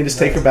starts, and they just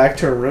take her back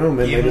to her room,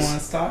 and Even they when just,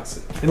 it's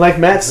toxic. and like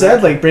Matt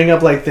said, like bring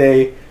up like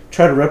they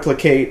try to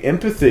replicate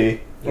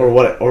empathy or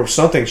what or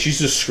something. She's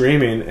just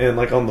screaming and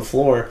like on the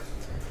floor,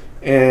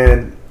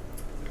 and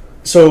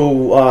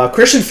so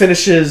Christian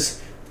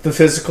finishes the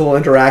physical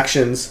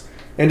interactions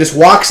and just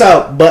walks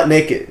out butt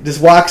naked.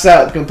 Just walks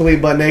out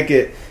complete butt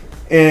naked,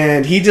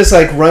 and he just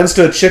like runs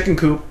to a chicken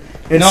coop.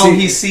 And No,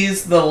 he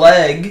sees the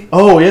leg.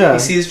 Oh yeah. He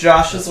sees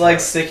Josh's leg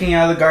sticking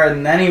out of the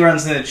garden. Then he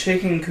runs into the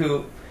chicken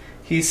coop.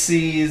 He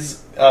sees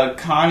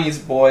Connie's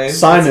boy,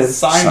 Simon.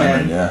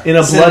 Simon, yeah. in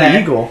a sitting blood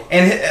there. eagle.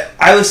 And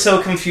I was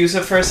so confused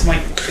at first. I'm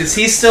like, is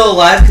he still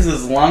alive because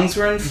his lungs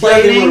were Yeah, they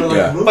inflating? were, like,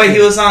 Yeah. moving. But he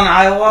was on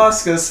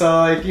ayahuasca, so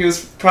like he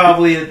was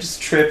probably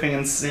just tripping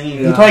and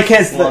seeing He probably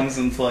can't- his lungs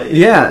inflate.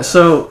 Yeah,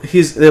 so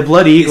he's the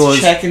blood eagle He's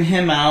is checking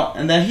him out,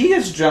 and then he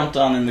gets jumped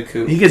on in the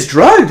coop. he gets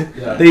drugged.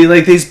 Yeah.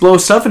 They blow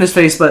stuff in his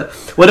face, but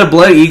what a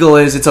blood eagle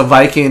is, it's a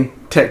Viking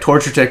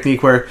torture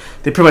technique where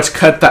they pretty much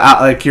cut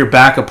like your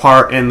back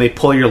apart and they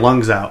pull your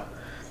lungs out,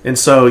 and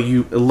so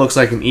it looks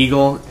like an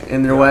eagle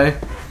in their way,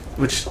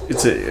 which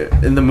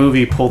in the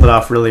movie pulled it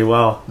off really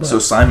well. So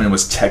Simon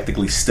was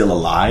technically still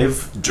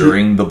alive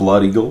during the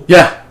Blood Eagle.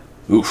 Yeah,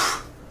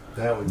 Oof,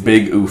 That would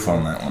big oof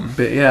on that one.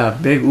 big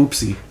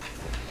oopsie,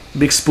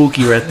 big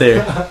spooky right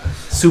there,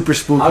 super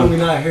How do we spooky.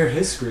 not hear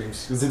his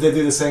screams? Because did they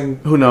do the same?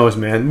 Who knows,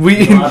 man?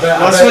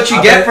 That's what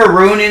you get for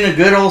ruining a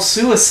good old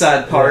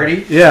suicide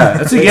party. Yeah,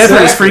 that's what you get for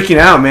just Exactly. freaking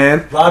out,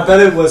 man. I bet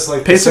it was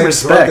like Pay the some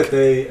same drug respect. that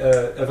they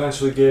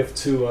eventually gave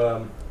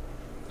to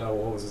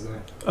what was his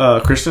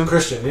name? Christian.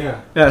 Christian.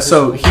 Yeah. Yeah,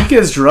 so he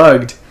gets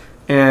drugged,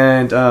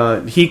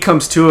 and he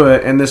comes to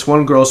it, and this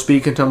one girl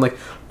speaking to him like,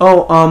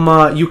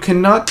 "Oh, you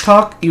cannot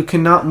talk, you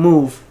cannot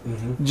move,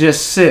 Mm-hmm.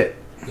 just sit."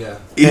 Yeah.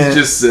 He's And-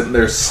 just sitting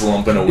there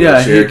slumping a Yeah,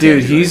 wheelchair.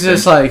 dude, he's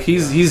just like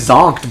he's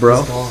zonked,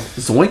 bro.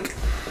 He's gone. Zoink.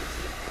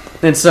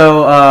 And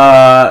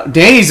so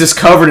Danny's just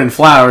covered in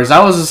flowers.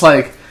 I was just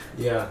like,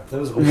 Yeah, that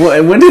was.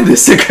 when did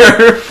this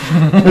occur?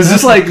 Was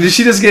this like, did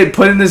she just get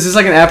put in this? Is this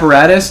like an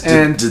apparatus?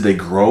 And Did they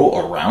grow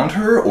around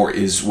her, or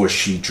was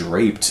she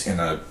draped in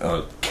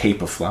a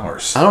cape of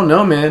flowers? I don't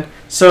know, man.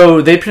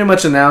 So they pretty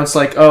much announced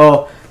like,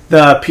 oh,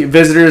 the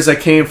visitors that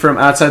came from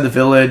outside the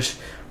village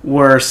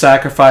were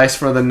sacrificed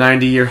for the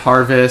 90-year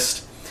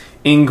harvest.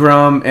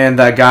 Ingram and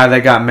that guy that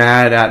got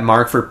mad at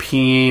Mark for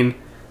peeing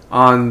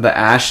on the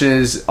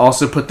ashes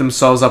also put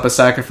themselves up as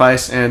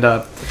sacrifice. And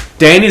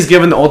Danny's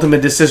given the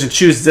ultimate decision: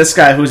 choose this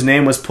guy whose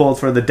name was pulled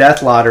for the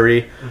death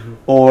lottery,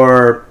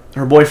 or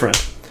her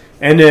boyfriend.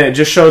 And it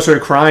just shows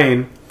her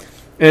crying,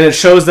 and it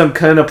shows them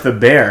cutting up the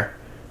bear.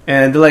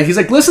 And they're like, he's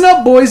like, "Listen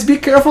up, boys, be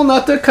careful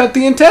not to cut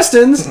the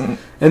intestines."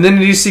 And then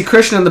you see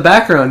Christian in the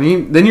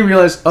background. Then you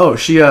realize, oh,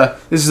 she this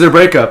is their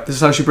breakup. This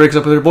is how she breaks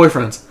up with her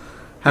boyfriends.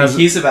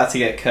 He's about to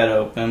get cut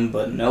open,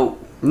 but no.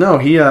 No,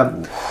 He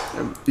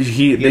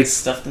they gets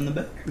stuffed in the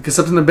bed. get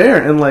something in the bear,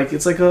 and like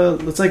it's like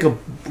a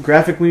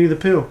graphic Winnie the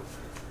Pooh,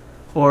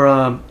 or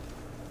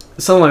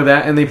something like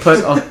that. And they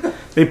put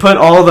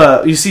all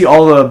the, you see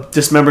all the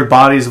dismembered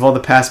bodies of all the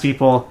past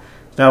people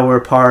that were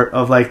part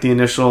of like the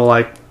initial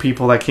like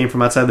people that came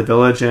from outside the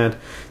village, and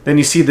then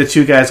you see the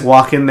two guys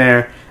walk in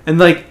there and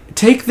like,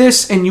 take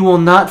this and you will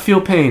not feel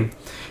pain.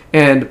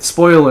 And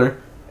spoiler,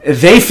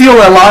 they feel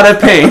a lot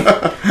of pain.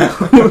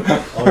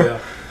 Oh yeah.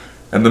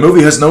 And the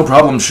movie has no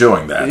problem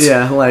showing that.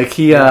 Yeah, like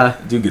he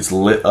Dude gets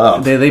lit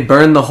up. they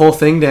burn the whole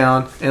thing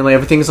down, and like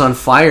everything's on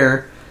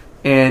fire,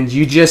 and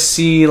you just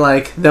see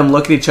like them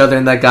look at each other,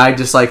 and that guy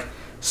just like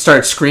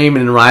starts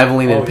screaming and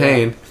rivaling in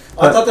pain.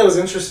 I thought that was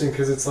interesting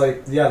because it's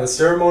like, yeah, the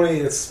ceremony,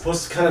 it's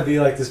supposed to kind of be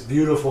like this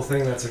beautiful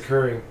thing that's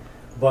occurring,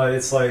 but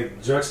it's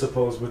like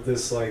juxtaposed with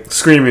this like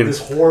Screaming. this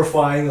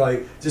horrifying,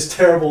 like just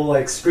terrible,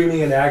 like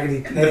screaming in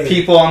agony pain. The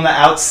people on the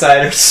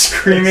outside are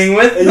screaming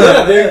with And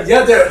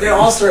them. they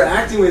all start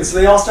acting with it, so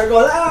they all start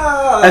going,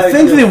 ah! I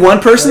think the one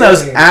person that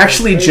was crazy,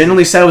 actually crazy.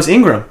 genuinely sad was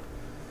Ingram.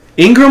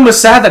 Ingram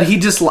was sad that he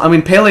just. I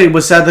mean, Pele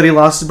was sad that he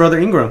lost his brother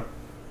Ingram.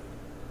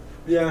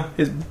 Yeah.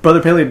 His brother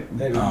Pele.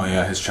 Maybe. Oh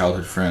yeah, his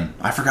childhood friend.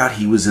 I forgot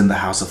he was in the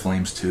House of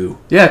Flames too.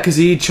 Yeah, because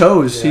he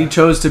chose. Yeah. He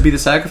chose to be the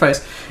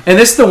sacrifice. And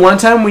this is the one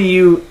time where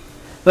you.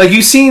 Like,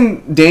 you've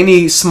seen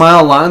Danny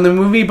smile a lot in the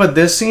movie, but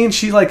this scene,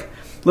 she, like,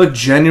 looked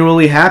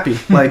genuinely happy.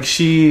 Like,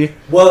 she...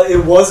 Well,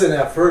 it wasn't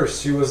at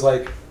first. She was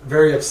like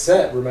very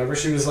upset. Remember,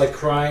 she was like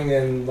crying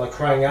and like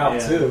crying out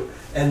Yeah. too.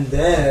 And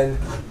then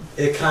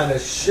it kind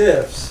of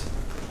shifts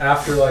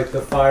after like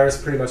the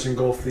fires pretty much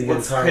engulf the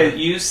entire.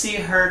 You see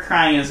her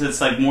crying as it's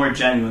like more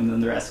genuine than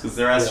the rest, because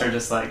the rest Yeah. are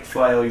just like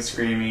flaily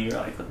screaming. You're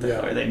like, what the Yeah.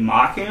 hell? Are they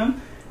mocking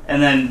him?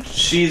 And then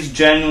she's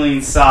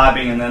genuinely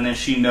sobbing, and then as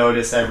she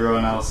noticed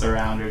everyone else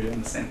around her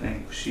doing the same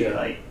thing, she Yeah.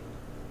 like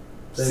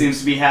Then- seems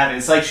to be happy.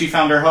 It's like she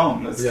found her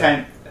home. It's Yeah.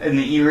 kind of an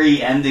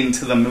eerie ending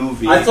to the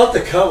movie. I thought the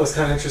cut was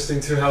kind of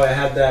interesting too. How it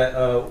had that.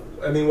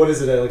 I mean, what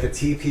is it? Like a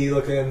TP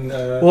looking.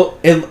 Well,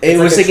 it It's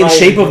was like like a in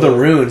shape of the triangle.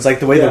 runes, like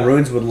the way Yeah. the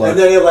runes would look. And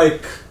then it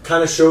like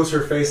kind of shows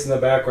her face in the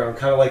background,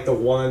 kind of like the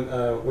one.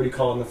 What do you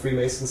call it? The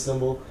Freemason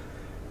symbol.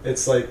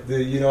 It's like the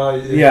how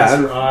it Yeah, has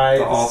her eye,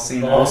 the this-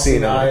 all-seeing the eye.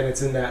 all-seeing All-seeing eye, eye. and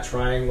it's in that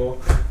triangle.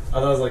 I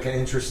thought it was like an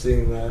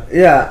interesting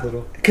Yeah,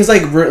 little. because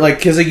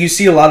you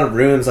see a lot of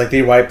runes, like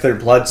they wipe their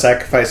blood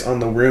sacrifice on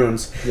the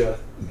runes. Yeah.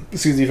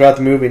 Excuse me, throughout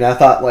the movie, and I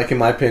thought, like in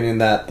my opinion,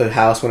 that the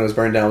house when it was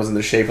burned down was in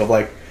the shape of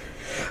like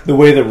the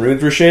way the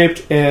runes were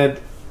shaped, and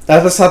I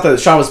just thought that the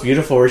shot was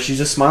beautiful, where she's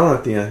just smiling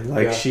at the end,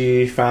 like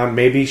Yeah.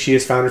 maybe she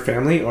has found her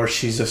family, or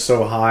she's just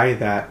so high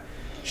that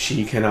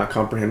she cannot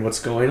comprehend what's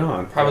going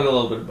on. Probably a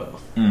little bit of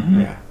both.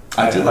 Mm-hmm. Yeah.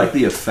 I did like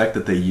the effect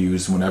that they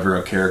used whenever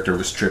a character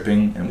was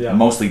tripping, and Yeah.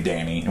 mostly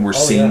Danny, and we're Oh,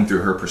 seeing yeah. through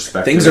her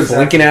perspective. Things are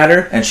blinking at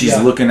her. and she's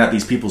Yeah. looking at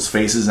these people's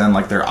faces, and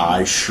like their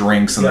eyes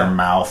shrinks and Yeah. their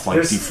mouth like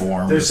There's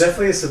deforms.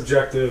 definitely a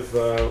subjective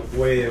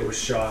way it was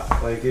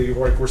shot. Like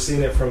we're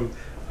seeing it from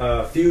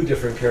a few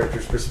different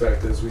characters'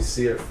 perspectives. We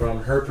see it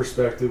from her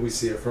perspective. We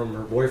see it from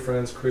her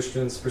boyfriend's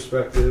Christian's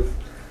perspective.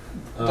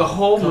 The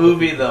whole couple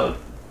movie, people. though,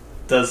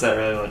 does that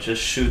really well. It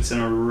just shoots in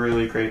a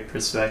really great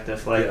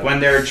perspective. Like, Yeah. when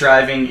they're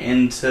driving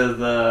into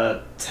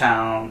the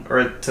town,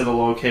 or to the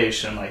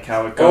location, like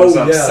how it goes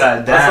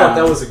upside down. I thought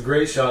that was a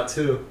great shot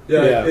too.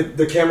 Yeah, Yeah.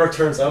 the camera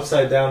turns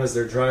upside down as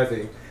they're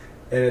driving,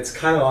 and it's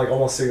kind of like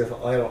almost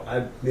signifying.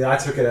 I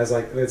took it as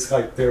like it's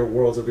like their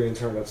worlds are being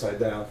turned upside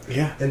down,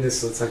 Yeah. and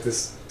it's like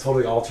this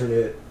totally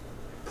alternate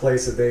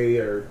place that they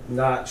are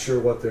not sure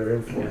what they're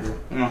in for.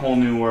 Yeah. In a whole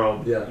new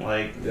world. Yeah.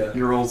 Like, Yeah.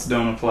 your rules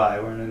don't apply.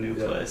 We're in a new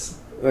Yeah. place.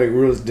 Like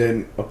rules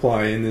didn't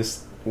apply in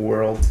this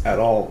world at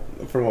all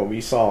from what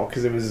we saw,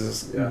 because it was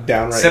just Yeah.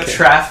 downright Except chaos.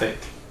 traffic.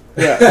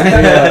 Yeah,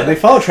 yeah, they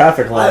follow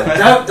traffic laws.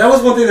 That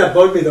was one thing that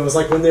bugged me though. Was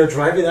like when they're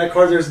driving that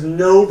car, there's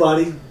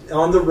nobody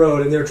on the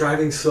road, and they're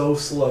driving so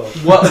slow.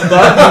 What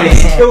bugged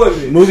It's me...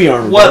 killing me. Movie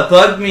armor. What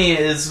bugged me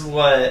is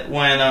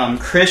when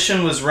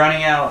Christian was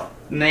running out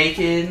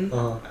naked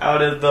Uh-huh.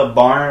 out of the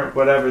barn,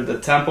 whatever, the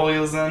temple he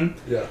was in,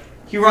 Yeah.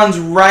 he runs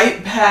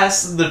right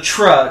past the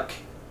truck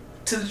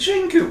to the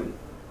Jinku.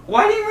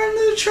 Why did he run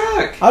to the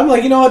truck? I'm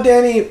like, you know what,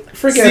 Danny? It's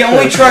Forget the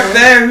only this. truck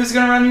there. Who's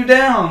gonna run you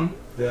down?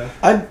 Yeah.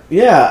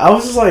 I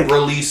was just like,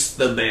 Release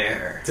the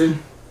bear. Dude.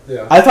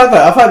 Yeah. I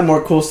thought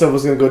more cool stuff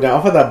was gonna go down.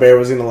 I thought that bear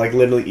was gonna like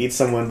literally eat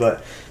someone,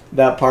 but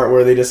that part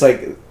where they just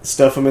like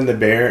stuff him in the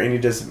bear and he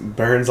just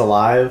burns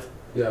alive.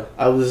 Yeah.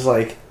 I was just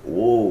like,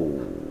 whoa.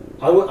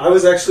 I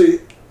was actually.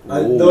 I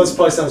Whoa. know this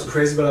probably sounds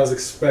crazy, but I was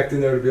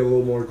expecting there to be a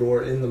little more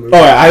gore in the movie. Oh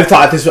yeah, I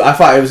thought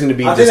it was gonna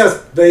be. I think just,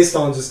 that's based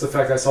on just the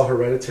fact I saw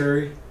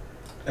Hereditary,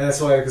 and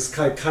that's why I just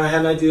kind of had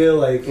an idea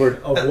like Where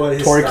of what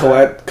his Tori style-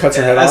 Collette cuts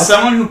her head As off.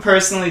 someone who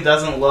personally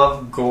doesn't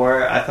love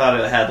gore, I thought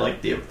it had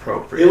like the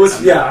appropriate. It was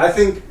amount. yeah. I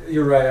think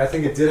you're right. I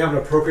think it did have an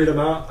appropriate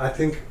amount. I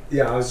think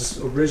I was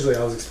just originally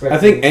I was expecting. I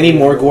think any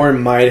more gore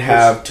might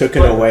have Which-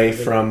 taken but- away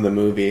from the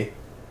movie.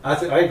 I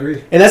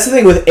agree. And that's the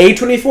thing with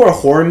A24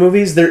 horror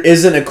movies, there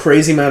isn't a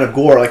crazy amount of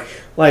gore.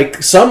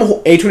 Like some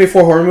A24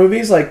 horror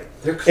movies, like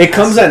They're it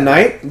comes classic. at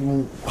night,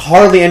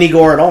 hardly any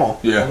gore at all.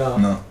 Yeah, No.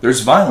 no. There's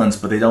violence,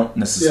 but they don't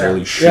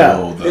necessarily Yeah.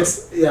 show the.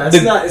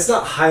 It's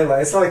not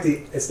highlight.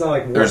 It's not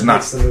like what there's not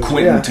makes the movie.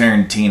 Quentin Yeah.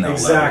 Tarantino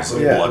Exactly. levels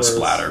of Yeah. blood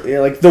splatter. Yeah,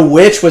 like The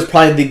Witch was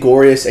probably the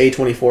goriest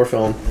A24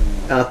 film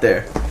out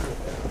there.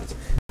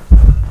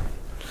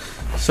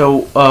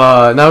 So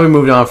now we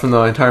moved on from the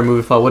entire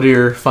movie plot. What are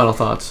your final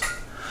thoughts?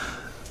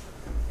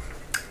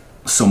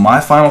 So my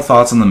final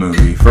thoughts on the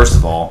movie, first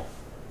of all,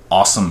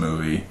 awesome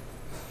movie.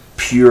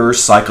 Pure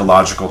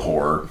psychological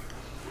horror.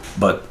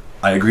 But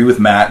I agree with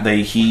Matt.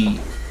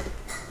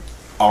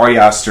 Ari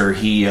Aster,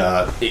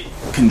 it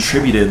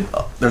contributed.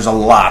 There's a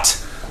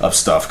lot of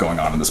stuff going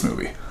on in this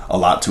movie. A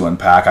lot to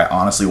unpack. I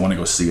honestly want to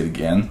go see it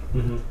again.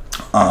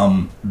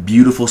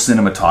 Beautiful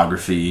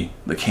cinematography,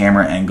 the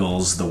camera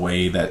angles, the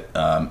way that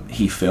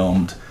he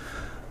filmed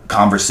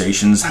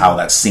conversations, how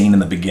that scene in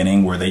the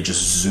beginning where they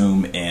just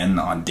zoom in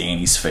on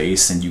Danny's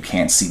face and you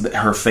can't see that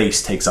her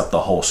face takes up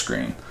the whole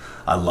screen.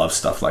 I love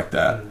stuff like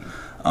that.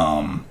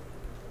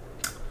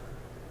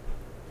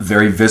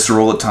 Very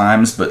visceral at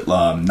times, but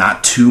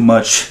not too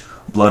much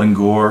blood and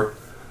gore.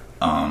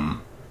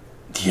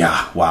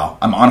 Yeah, wow.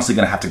 I'm honestly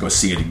gonna have to go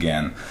see it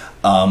again.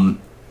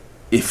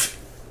 If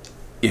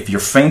you're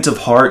faint of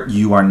heart,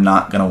 you are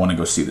not gonna want to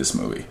go see this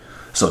movie.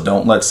 So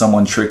don't let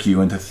someone trick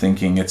you into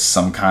thinking it's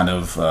some kind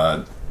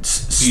of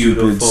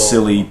stupid,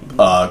 silly,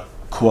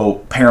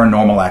 quote,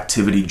 paranormal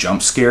activity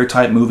jump scare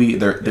type movie.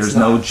 There's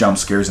no jump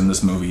scares in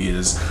this movie.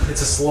 It's a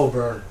slow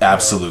burn.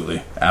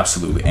 Absolutely.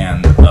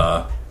 And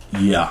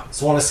yeah.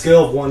 So on a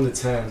scale of 1 to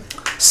 10.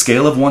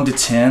 Scale of 1 to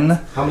 10.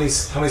 How many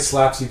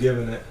slaps you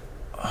giving it?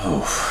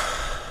 Oh.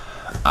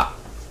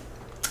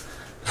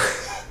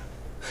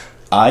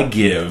 I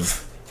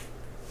give.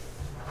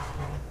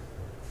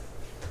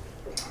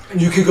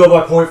 You could go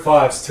by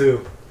 0.5s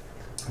too,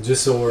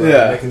 just so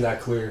we're making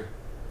that clear.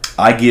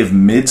 I give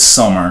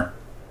Midsommar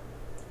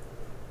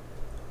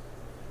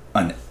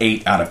an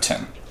 8 out of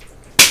 10.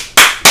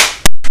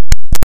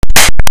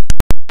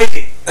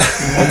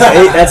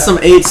 That's some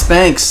 8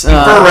 spanks. For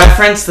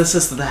reference, this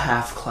is the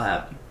half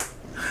clap.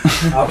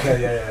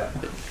 Okay, yeah.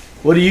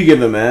 What do you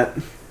give him, Matt?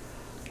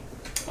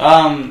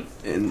 Well,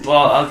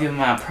 I'll give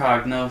my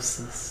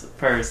prognosis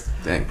first.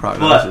 Dang,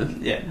 prognosis.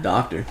 But, yeah.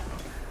 Doctor.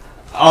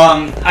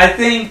 I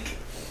think,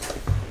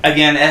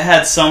 again, it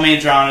had so many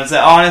dramas. It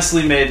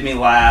honestly made me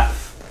laugh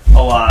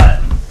a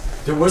lot.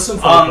 There were some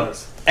funny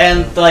parts.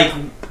 And, like,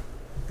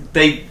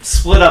 they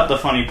split up the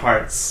funny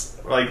parts,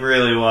 like,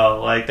 really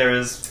well. Like, there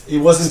was it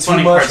wasn't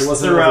funny too much. parts It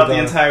wasn't throughout overdone.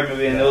 the entire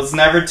movie, and it was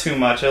never too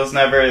much. It was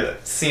never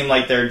seemed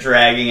like they're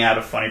dragging out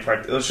a funny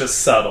part. It was just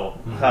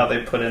subtle how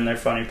they put in their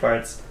funny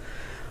parts.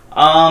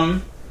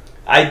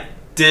 I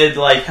did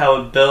like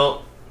how it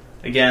built.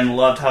 Again,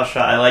 loved how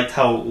shot. I liked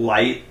how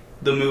light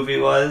the movie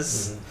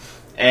was.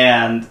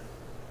 And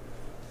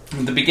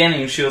at the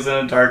beginning, she was in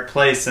a dark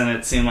place, and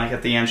it seemed like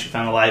at the end she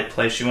found a light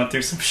place. She went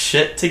through some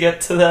shit to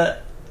get to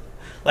that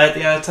light at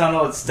the end of the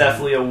tunnel. It's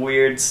definitely a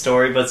weird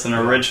story, but it's an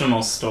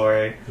original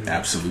story.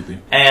 Absolutely.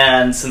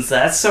 And since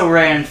that's so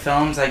rare in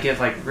films, I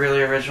give like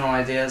really original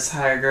ideas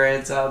higher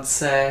grades, I would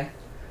say.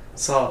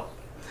 So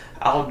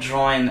I'll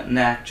join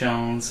Knack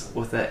Jones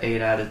with an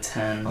 8 out of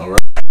 10. All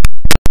right.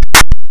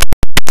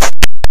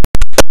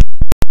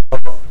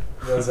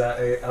 Was that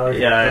 8? Okay.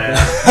 Yeah.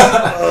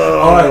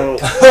 Alright.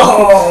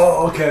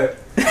 Oh, okay.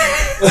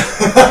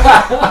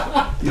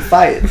 You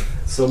fight.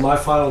 So my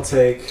final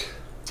take,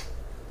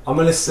 I'm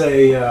gonna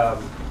say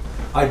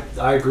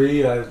I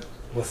agree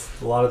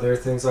with a lot of their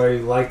things. I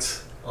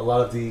liked a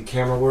lot of the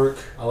camera work.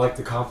 I liked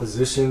the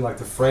composition, like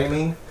the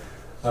framing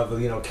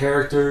of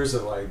characters,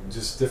 of like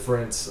just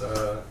different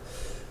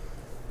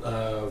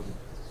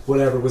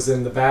whatever was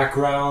in the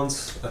background.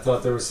 I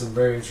thought there was some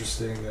very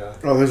interesting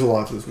there's a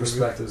lot to this movie.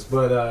 perspectives,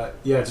 but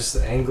yeah, just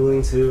the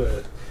angling too.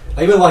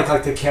 I even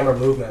like the camera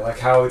movement, like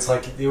how it's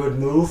like it would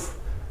move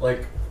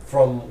like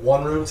from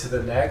one room to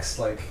the next,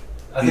 like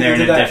I And they're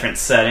in a different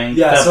setting.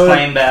 Yeah, the so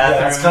plain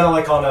bathroom. Yeah, it's kind of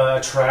like on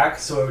a track,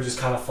 so it would just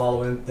kind of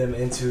follow them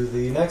into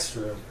the next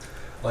room,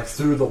 like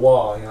through the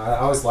wall. I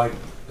always like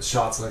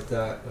shots like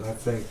that, and I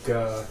think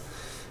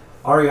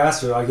Ari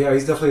Aster,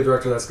 he's definitely a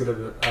director that's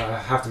going to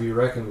have to be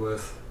reckoned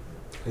with.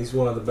 He's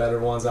one of the better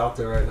ones out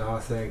there right now, I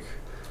think.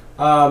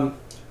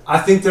 I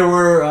think there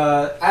were,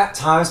 at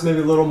times,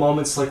 maybe little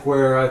moments like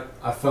where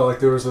I felt like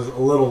there was a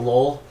little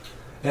lull.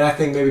 And I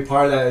think maybe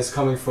part of that is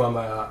coming from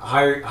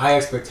high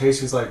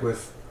expectations, like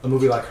with a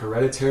movie like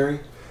Hereditary,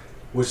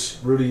 which,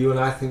 Rudy, you and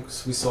I think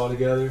we saw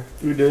together.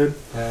 We did.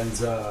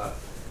 And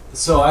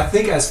so I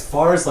think as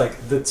far as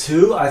like the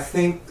two, I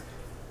think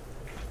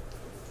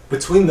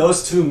between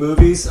those two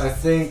movies, I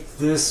think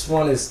this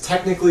one is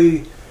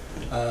technically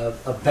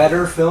a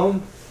better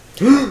film.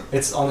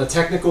 It's on a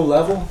technical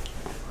level,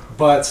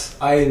 but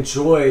I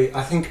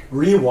think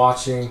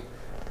rewatching,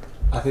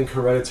 I think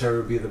Hereditary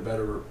would be the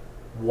better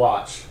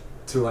watch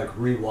to like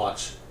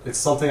rewatch. It's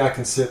something I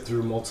can sit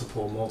through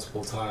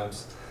multiple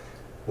times,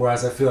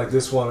 whereas I feel like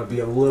this one would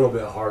be a little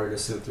bit harder to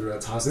sit through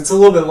at times. It's a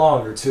little bit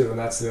longer too, and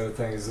that's the other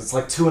thing, is it's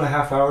like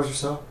 2.5 hours or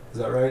so. Is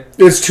that right?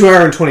 It's 2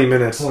 hours and 20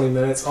 minutes. 20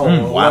 minutes. Oh,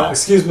 wow. Well,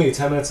 excuse me,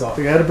 10 minutes off.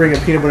 I had to bring a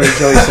peanut butter and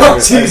jelly Oh,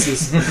 sandwich.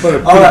 Jesus. Put a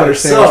peanut All right, butter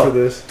sandwich so- for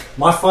this.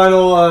 My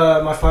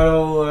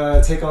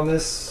final take on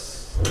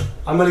this,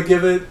 I'm actually gonna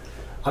give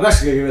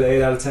it an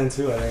 8 out of 10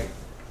 too, I think.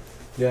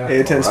 Yeah. 8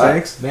 out of 10 All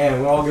right. spanks. Man,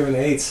 we're all giving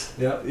 8s.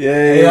 Yep.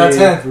 Yay. 8 out of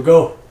 10. We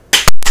go.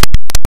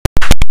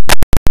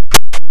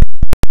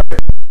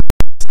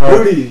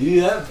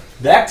 Rudy,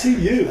 back to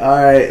you.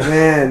 Alright,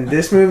 man.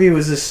 This movie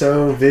was just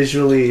so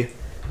visually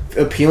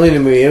appealing to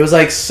me. It was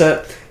like this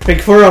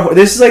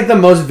is like the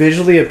most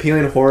visually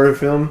appealing horror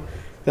film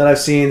that I've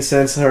seen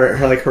since her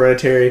like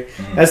Hereditary.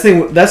 That's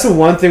the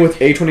one thing with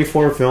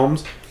A24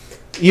 films.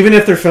 Even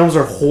if their films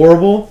are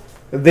horrible,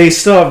 they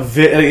still have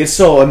it's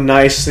still a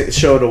nice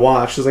show to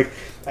watch. It's like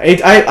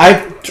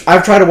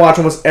I've tried to watch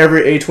almost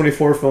every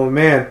A24 film.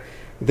 Man,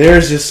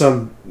 there's just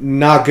some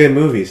not good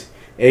movies,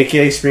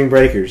 aka Spring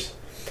Breakers.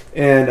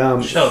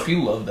 And Shut up,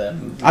 you love that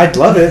movie. I'd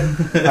love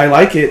it. I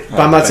like it, but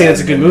I'm not saying it's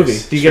a good movie.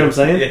 Do you get what I'm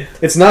saying? Yeah.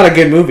 It's not a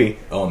good movie.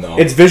 Oh no.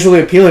 It's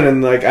visually appealing,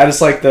 and like I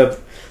just like the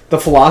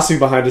philosophy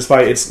behind it,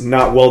 despite it's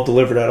not well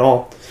delivered at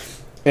all.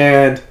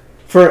 And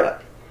for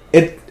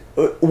it,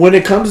 when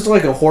it comes to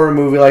like a horror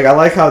movie, like I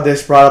like how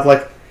this brought up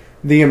like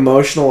the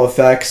emotional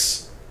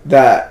effects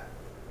that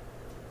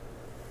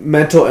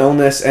mental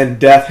illness and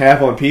death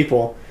have on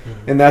people,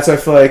 and that's I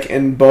feel like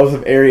in both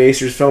of Ari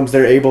Aster's films,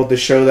 they're able to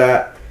show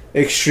that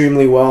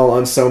extremely well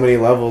on so many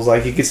levels.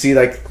 Like you could see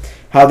like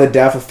how the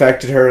death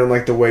affected her and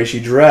like the way she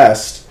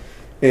dressed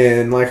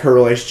in like her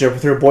relationship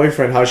with her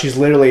boyfriend, how she's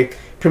literally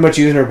pretty much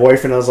using her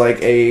boyfriend as like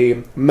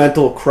a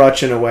mental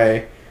crutch in a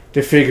way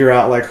to figure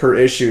out like her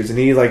issues, and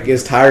he like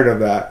is tired of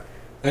that.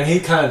 And he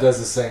kind of does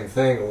the same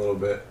thing a little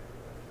bit.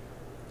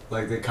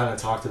 Like they kind of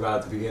talked about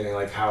at the beginning,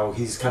 like how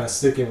he's kind of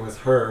sticking with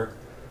her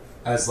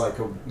as like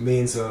a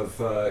means of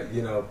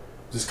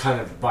just kind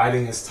of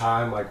biding his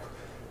time, like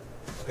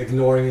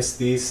ignoring his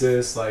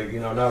thesis, like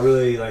not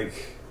really like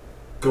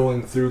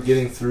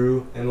getting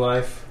through in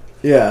life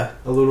Yeah.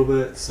 a little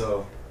bit.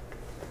 So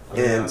I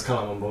mean, And- that's kind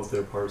of on both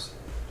their parts.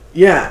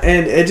 Yeah,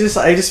 and I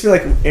just feel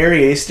like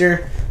Ari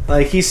Aster,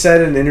 like he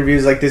said in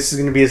interviews, like this is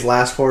going to be his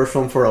last horror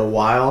film for a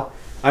while.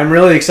 I'm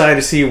really excited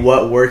to see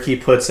what work he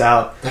puts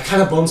out. That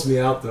kind of bums me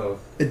out though.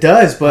 It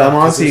does, but I'm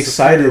honestly Because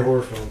they're superior excited.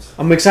 horror films.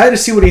 I'm excited to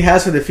see what he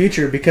has for the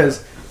future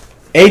because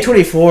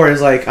A24 is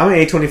like, I'm an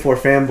A24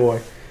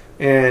 fanboy,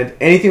 and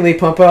anything they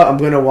pump out, I'm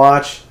going to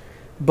watch.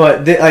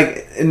 But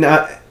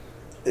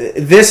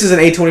this is an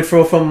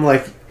A24 film.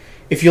 Like,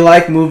 if you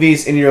like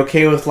movies and you're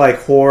okay with like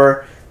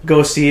horror,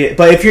 go see it.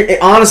 But if you're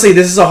honestly,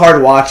 this is a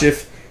hard watch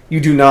if you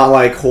do not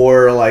like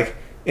horror or like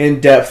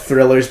in-depth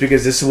thrillers,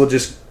 because this will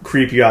just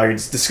creep you out.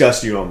 It's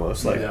disgust you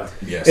almost. Like, Yeah.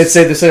 Yes. it's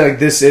safe to say like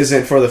this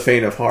isn't for the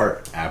faint of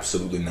heart.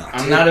 Absolutely not.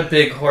 I'm not a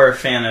big horror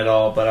fan at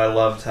all, but I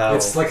loved how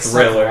It's like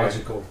thriller.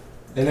 psychological.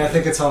 And I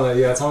think it's on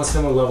a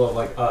similar level of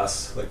like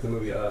Us, like the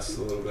movie Us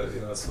a little bit.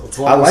 It's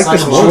a I lot like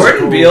this psychological.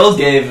 Jordan Peele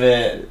gave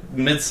it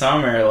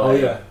Midsummer Oh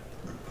like yeah.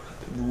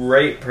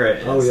 great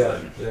praise. Oh yeah.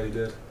 Yeah, he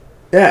did.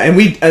 Yeah,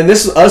 and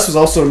this Us was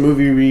also a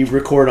movie we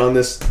record on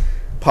this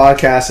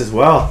podcast as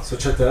well. So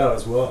check that out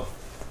as well.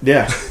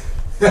 Yeah.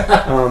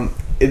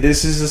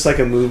 This is just like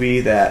a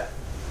movie that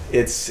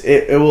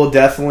it will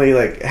definitely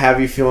like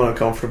have you feeling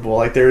uncomfortable.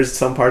 Like there's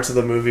some parts of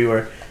the movie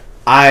where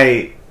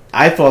I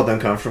felt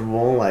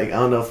uncomfortable. Like I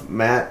don't know if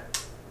Matt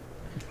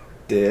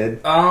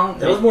did. That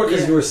was more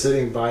because yeah, you were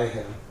sitting by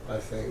him, I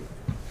think,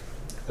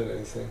 than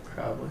anything.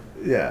 probably.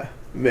 Yeah,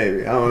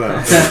 maybe I don't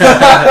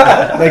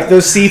know. Like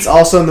those seats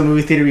also in the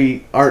movie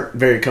theater aren't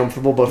very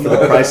comfortable, but for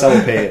the price I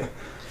will pay it.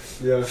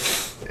 Yeah.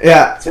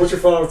 Yeah, So what's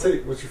your final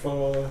take? What's your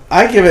final?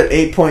 I give it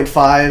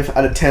 8.5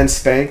 out of 10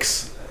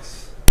 Spanx.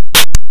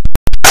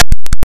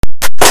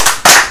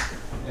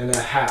 And a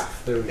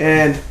half. There we go.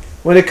 And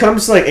when it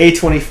comes to like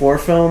A24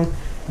 film,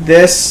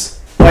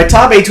 my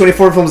top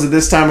A24 films at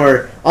this time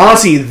are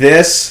honestly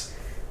this,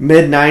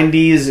 mid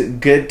 90s,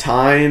 Good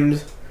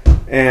Times,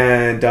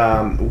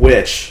 and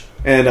Witch,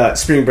 and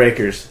Spring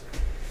Breakers.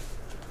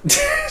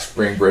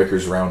 Spring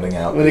Breakers rounding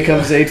out When it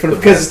comes to A24, the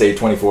because best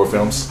A24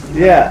 films.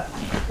 yeah,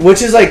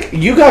 which is like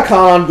you got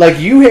caught on, like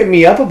you hit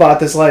me up about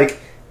this, like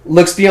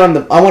looks beyond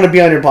the. I want to be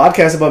on your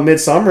podcast about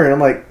Midsummer, and I'm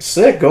like,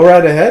 sick, go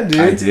right ahead,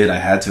 dude. I did. I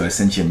had to. I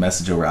sent you a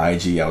message over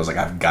IG. I was like,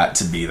 I've got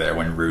to be there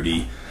when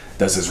Rudy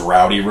does his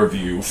rowdy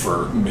review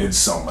for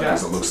Midsummer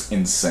because it looks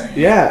insane.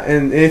 Yeah,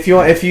 and if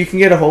you can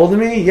get a hold of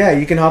me, yeah,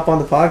 you can hop on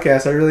the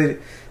podcast.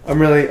 I'm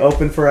really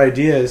open for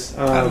ideas.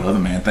 I love it,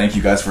 man. Thank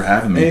you guys for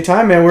having me.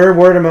 Anytime, man. We're a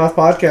word of mouth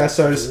podcast,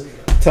 so just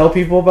tell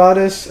people about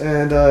us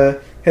and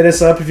hit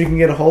us up if you can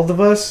get a hold of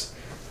us.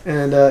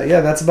 And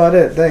yeah, that's about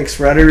it. Thanks.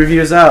 Rowdy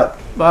Reviews out.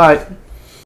 Bye.